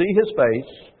they shall see His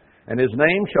face, and His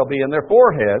name shall be in their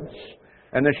foreheads,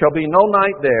 and there shall be no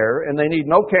night there, and they need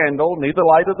no candle, neither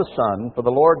light of the sun, for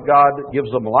the Lord God gives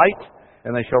them light,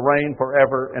 and they shall reign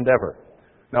forever and ever.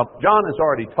 Now, John has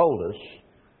already told us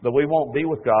that we won't be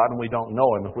with God and we don't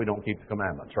know Him if we don't keep the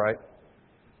commandments, right?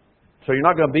 So you're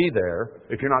not going to be there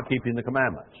if you're not keeping the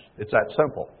commandments. It's that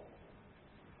simple.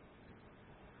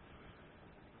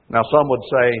 Now, some would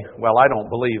say, well, I don't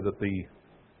believe that the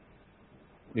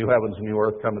new heavens and new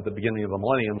earth come at the beginning of the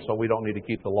millennium, so we don't need to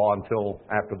keep the law until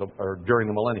during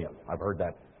the millennium. I've heard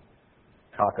that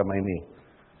cockamamie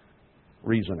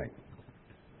reasoning.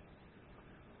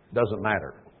 Doesn't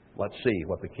matter. Let's see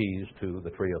what the keys to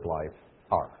the tree of life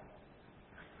are.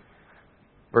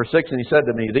 Verse 6, and he said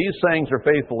to me, these sayings are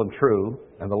faithful and true,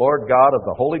 and the Lord God of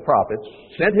the holy prophets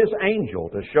sent His angel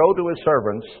to show to His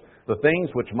servants the things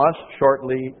which must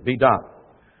shortly be done.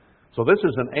 So this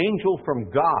is an angel from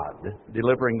God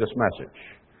delivering this message.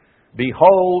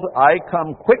 Behold, I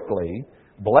come quickly.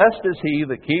 Blessed is he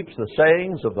that keeps the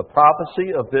sayings of the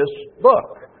prophecy of this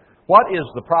book. What is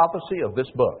the prophecy of this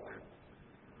book?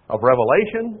 Of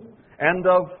Revelation and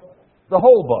of the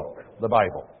whole book, the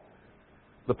Bible.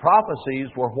 The prophecies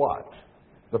were what?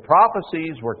 The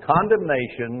prophecies were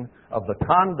condemnation of the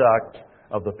conduct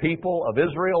of the people of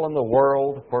Israel and the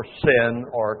world for sin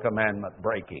or commandment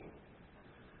breaking.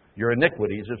 Your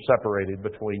iniquities have separated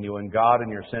between you and God,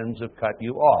 and your sins have cut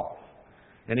you off.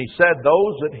 And he said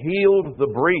those that healed the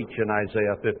breach in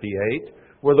Isaiah 58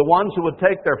 were the ones who would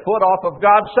take their foot off of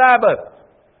God's Sabbath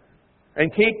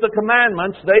and keep the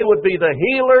commandments. They would be the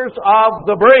healers of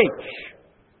the breach.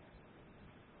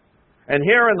 And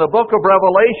here in the book of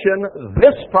Revelation,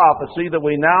 this prophecy that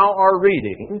we now are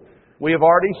reading, we have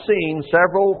already seen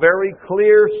several very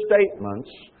clear statements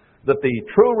that the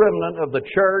true remnant of the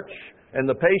church and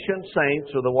the patient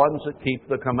saints are the ones that keep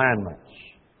the commandments.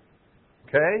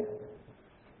 Okay?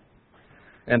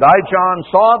 And I, John,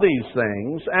 saw these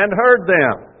things and heard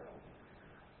them.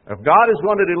 If God is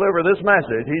going to deliver this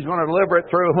message, He's going to deliver it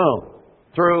through whom?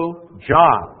 Through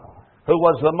John, who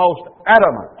was the most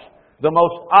adamant, the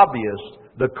most obvious,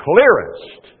 the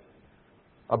clearest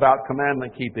about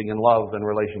commandment keeping and love and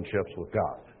relationships with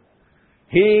God.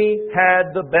 He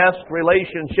had the best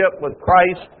relationship with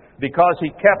Christ because he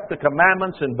kept the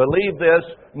commandments and believed this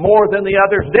more than the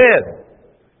others did.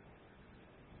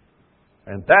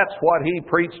 And that's what he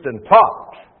preached and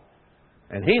taught.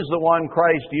 And he's the one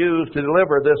Christ used to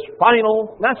deliver this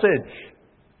final message.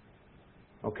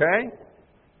 Okay?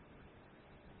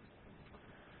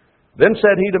 Then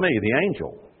said he to me, the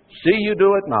angel, see you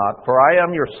do it not, for I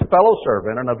am your fellow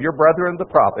servant and of your brethren the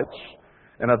prophets,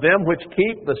 and of them which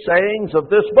keep the sayings of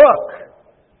this book.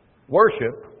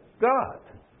 Worship God.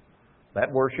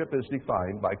 That worship is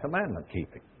defined by commandment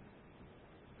keeping.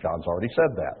 John's already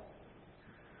said that.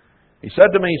 He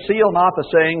said to me, seal not the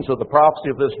sayings of the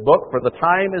prophecy of this book, for the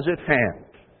time is at hand.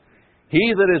 He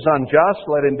that is unjust,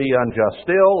 let him be unjust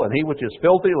still, and he which is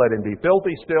filthy, let him be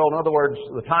filthy still. In other words,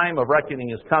 the time of reckoning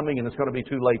is coming, and it's going to be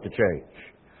too late to change.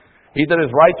 He that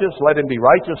is righteous, let him be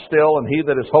righteous still, and he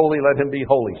that is holy, let him be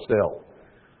holy still.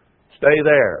 Stay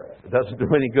there. It doesn't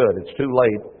do any good. It's too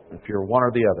late if you're one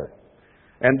or the other.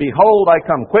 And behold, I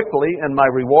come quickly, and my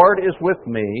reward is with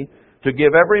me, to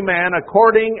give every man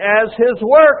according as his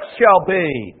works shall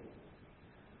be.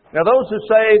 Now those who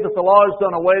say that the law is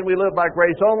done away and we live by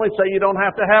grace only say you don't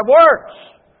have to have works.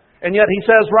 And yet he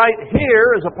says right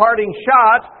here as a parting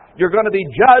shot, you're going to be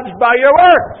judged by your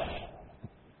works.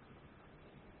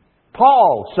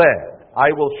 Paul said,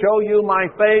 I will show you my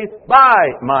faith by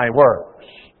my works.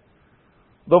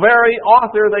 The very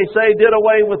author, they say, did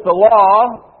away with the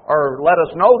law, or let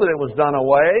us know that it was done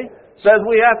away, says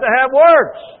we have to have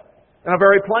works. In a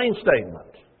very plain statement.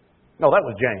 No, that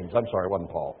was James. I'm sorry, it wasn't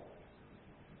Paul.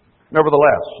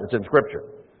 Nevertheless, it's in Scripture.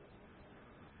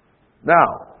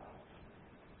 Now,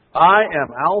 I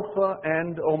am Alpha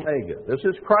and Omega. This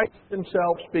is Christ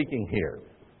Himself speaking here.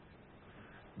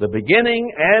 The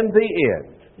beginning and the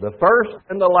end. The first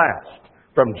and the last.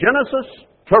 From Genesis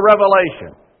to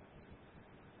Revelation.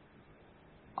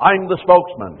 I'm the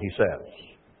spokesman, he says.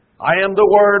 I am the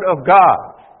Word of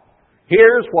God.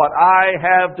 Here's what I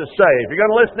have to say. If you're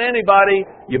going to listen to anybody,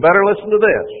 you better listen to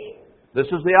this. This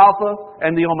is the Alpha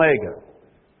and the Omega.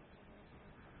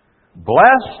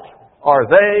 Blessed are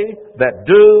they that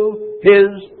do His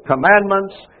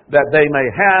commandments, that they may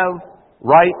have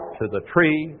right to the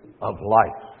tree of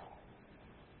life.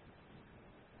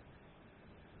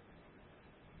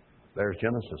 There's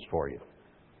Genesis for you.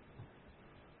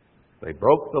 They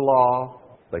broke the law,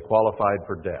 they qualified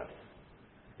for death.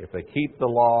 If they keep the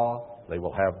law, they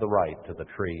will have the right to the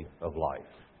tree of life.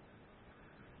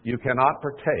 You cannot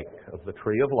partake of the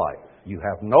tree of life. You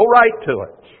have no right to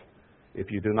it if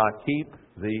you do not keep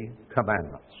the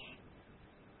commandments.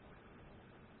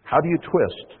 How do you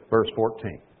twist verse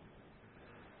 14?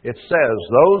 It says,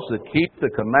 those that keep the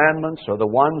commandments are the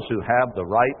ones who have the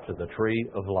right to the tree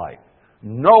of life.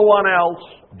 No one else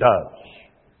does.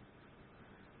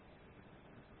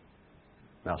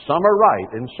 Now, some are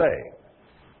right in saying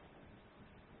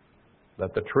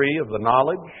that the tree of the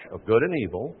knowledge of good and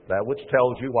evil, that which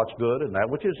tells you what's good and that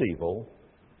which is evil,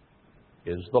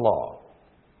 is the law.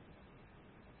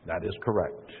 That is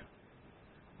correct.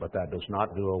 But that does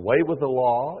not do away with the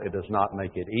law. It does not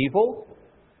make it evil.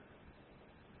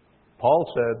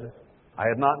 Paul said, I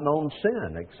have not known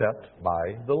sin except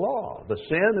by the law. The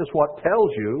sin is what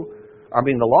tells you,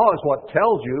 the law is what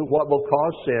tells you what will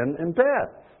cause sin and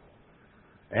death.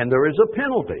 And there is a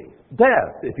penalty,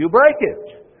 death, if you break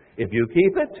it. If you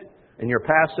keep it and your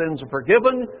past sins are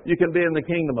forgiven, you can be in the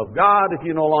kingdom of God if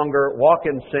you no longer walk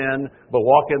in sin, but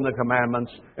walk in the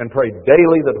commandments and pray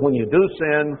daily that when you do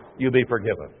sin, you be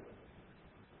forgiven.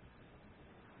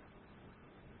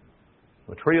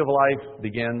 The tree of life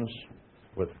begins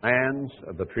with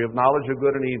the tree of knowledge of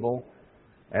good and evil,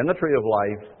 and the tree of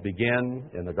life begin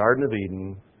in the Garden of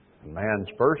Eden, man's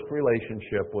first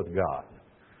relationship with God.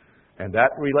 And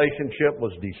that relationship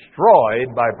was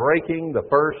destroyed by breaking the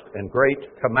first and great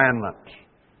commandment,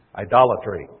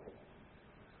 idolatry.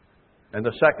 And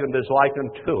the second is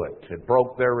likened to it. It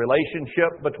broke their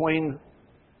relationship between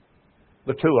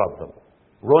the two of them,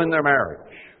 ruined their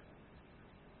marriage,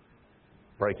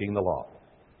 breaking the law.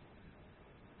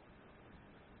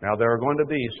 Now, there are going to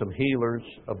be some healers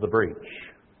of the breach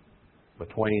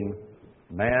between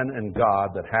man and God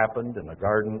that happened in the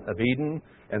Garden of Eden,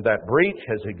 and that breach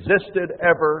has existed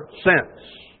ever since.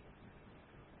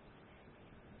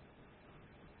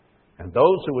 And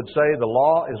those who would say the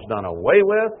law is done away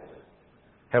with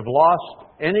have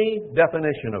lost any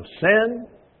definition of sin,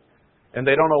 and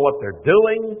they don't know what they're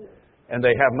doing, and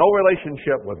they have no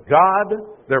relationship with God.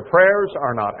 Their prayers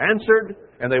are not answered,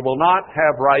 and they will not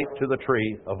have right to the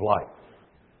tree of life.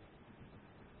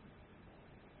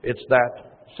 It's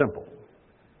that simple.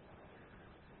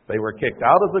 They were kicked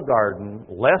out of the garden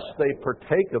lest they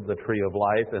partake of the tree of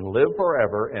life and live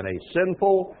forever in a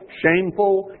sinful,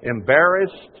 shameful,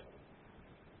 embarrassed,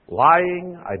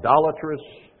 lying, idolatrous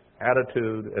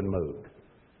attitude and mood.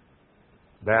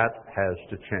 That has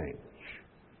to change.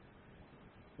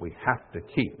 We have to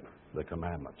keep the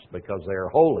commandments because they are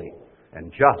holy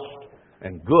and just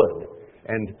and good,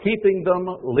 and keeping them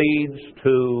leads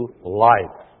to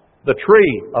life, the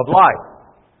tree of life.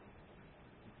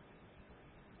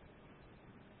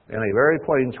 In a very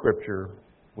plain scripture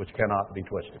which cannot be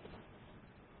twisted.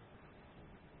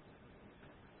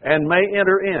 And may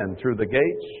enter in through the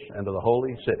gates into the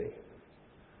holy city.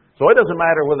 So it doesn't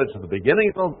matter whether it's at the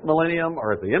beginning of the millennium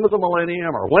or at the end of the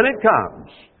millennium or when it comes.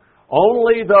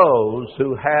 Only those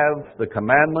who have the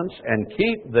commandments and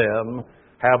keep them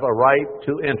have a right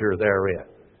to enter therein.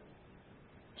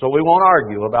 So we won't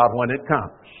argue about when it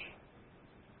comes.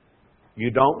 You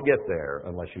don't get there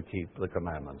unless you keep the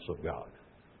commandments of God.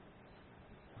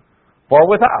 For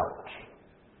without,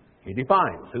 he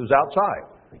defines who's outside.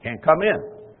 They can't come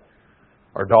in.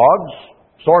 Are dogs,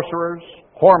 sorcerers,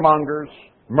 whoremongers,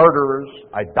 murderers,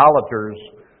 idolaters,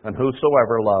 and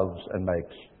whosoever loves and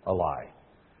makes a lie.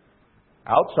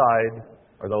 Outside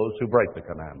are those who break the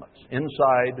commandments.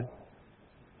 Inside,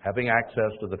 having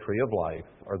access to the tree of life,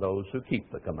 are those who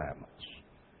keep the commandments.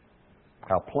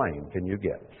 How plain can you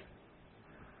get?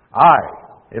 I,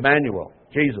 Emmanuel,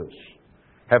 Jesus,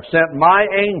 have sent my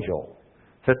angel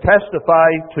to testify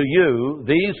to you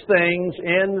these things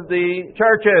in the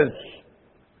churches.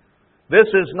 This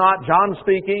is not John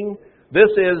speaking. This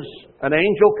is an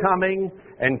angel coming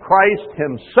and Christ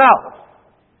himself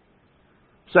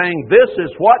saying, this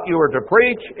is what you are to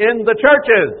preach in the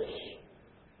churches.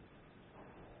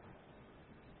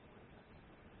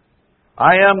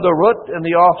 I am the root and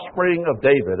the offspring of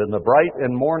David and the bright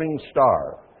and morning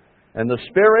star. And the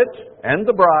Spirit and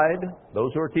the bride,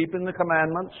 those who are keeping the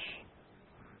commandments,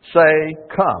 say,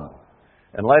 come.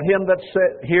 And let him that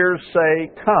hears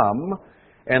say, come.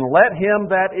 And let him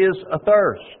that is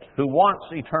athirst, who wants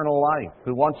eternal life,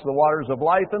 who wants the waters of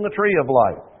life and the tree of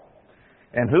life.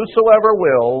 And whosoever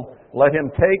will, let him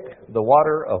take the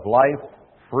water of life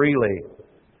freely.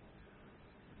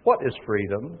 What is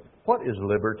freedom? What is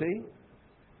liberty?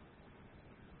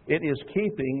 It is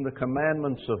keeping the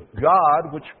commandments of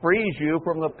God, which frees you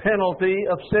from the penalty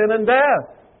of sin and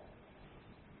death.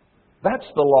 That's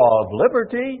the law of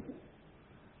liberty.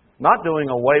 Not doing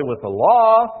away with the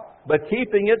law, but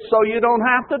keeping it so you don't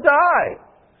have to die.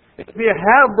 If you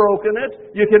have broken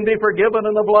it, you can be forgiven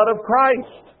in the blood of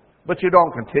Christ. But you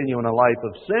don't continue in a life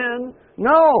of sin.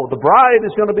 No, the bride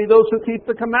is going to be those who keep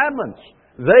the commandments.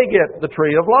 They get the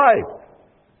tree of life.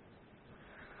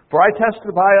 For I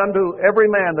testify unto every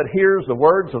man that hears the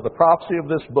words of the prophecy of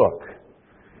this book.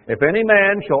 If any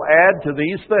man shall add to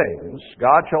these things,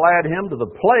 God shall add him to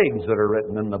the plagues that are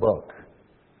written in the book.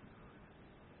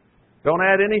 Don't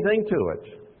add anything to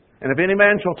it. And if any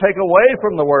man shall take away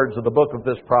from the words of the book of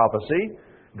this prophecy,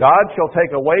 God shall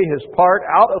take away his part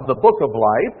out of the book of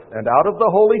life and out of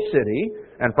the holy city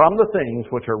and from the things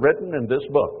which are written in this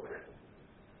book.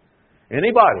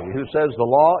 Anybody who says the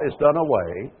law is done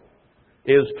away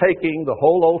is taking the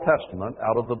whole Old Testament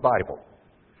out of the Bible.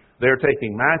 They're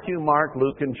taking Matthew, Mark,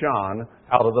 Luke, and John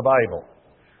out of the Bible.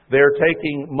 They're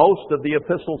taking most of the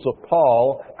epistles of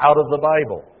Paul out of the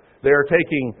Bible. They're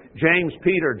taking James,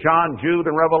 Peter, John, Jude,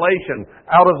 and Revelation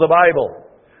out of the Bible.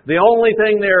 The only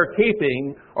thing they're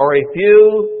keeping are a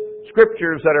few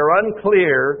scriptures that are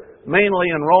unclear, mainly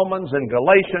in Romans and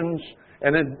Galatians,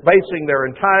 and then basing their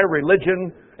entire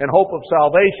religion and hope of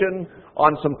salvation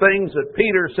on some things that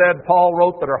Peter said Paul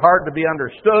wrote that are hard to be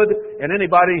understood, and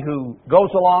anybody who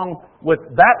goes along with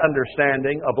that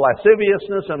understanding of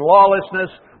lasciviousness and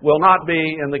lawlessness will not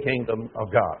be in the kingdom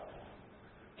of God.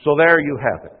 So there you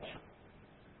have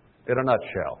it, in a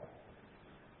nutshell.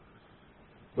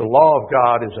 The law of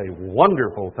God is a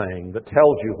wonderful thing that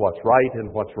tells you what's right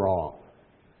and what's wrong.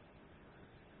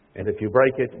 And if you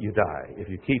break it, you die. If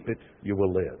you keep it, you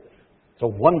will live. It's a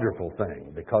wonderful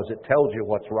thing because it tells you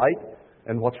what's right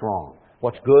and what's wrong,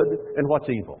 what's good and what's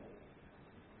evil.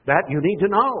 That you need to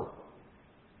know.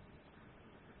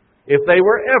 If they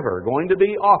were ever going to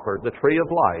be offered the tree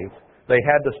of life, they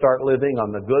had to start living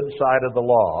on the good side of the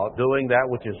law, doing that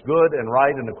which is good and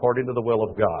right and according to the will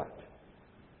of God.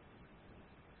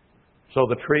 So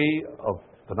the tree of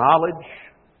the knowledge,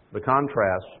 the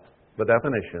contrast, the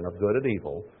definition of good and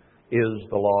evil is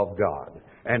the law of God.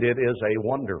 And it is a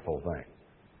wonderful thing,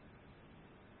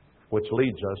 which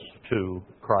leads us to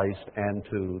Christ and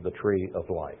to the tree of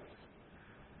life.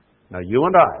 Now, you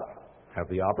and I have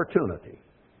the opportunity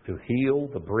to heal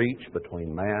the breach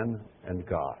between man and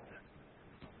God.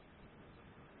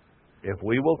 If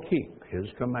we will keep His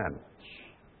commandments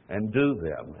and do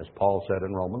them, as Paul said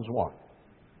in Romans 1,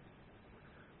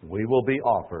 we will be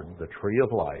offered the tree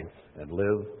of life and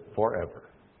live forever.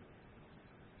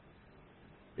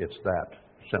 It's that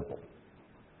simple.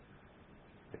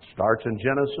 It starts in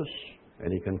Genesis,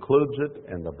 and he concludes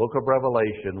it in the book of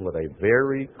Revelation with a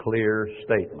very clear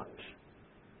statement.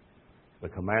 The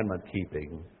commandment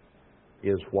keeping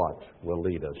is what will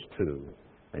lead us to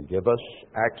and give us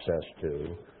access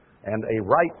to and a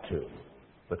right to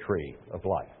the tree of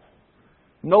life.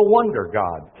 No wonder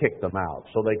God kicked them out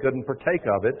so they couldn't partake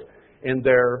of it in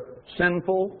their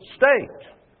sinful state.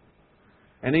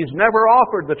 And He's never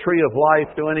offered the tree of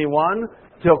life to anyone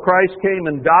till Christ came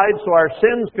and died so our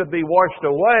sins could be washed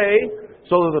away,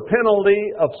 so that the penalty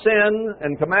of sin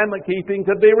and commandment keeping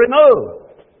could be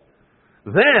removed.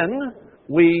 Then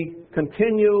we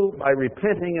continue by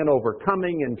repenting and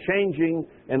overcoming and changing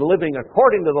and living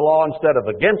according to the law instead of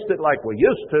against it like we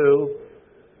used to.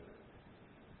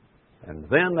 And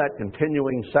then that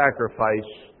continuing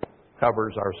sacrifice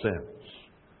covers our sins.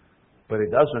 But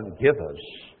it doesn't give us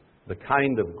the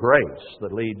kind of grace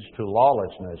that leads to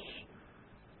lawlessness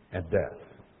and death.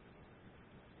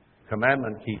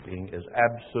 Commandment keeping is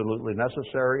absolutely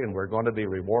necessary, and we're going to be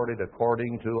rewarded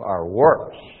according to our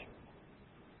works.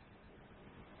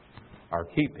 Our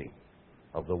keeping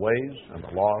of the ways and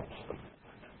the laws.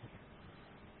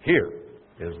 Here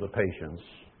is the patience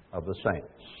of the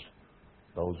saints,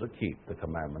 those that keep the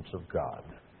commandments of God,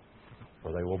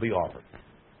 for they will be offered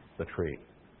the tree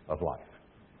of life.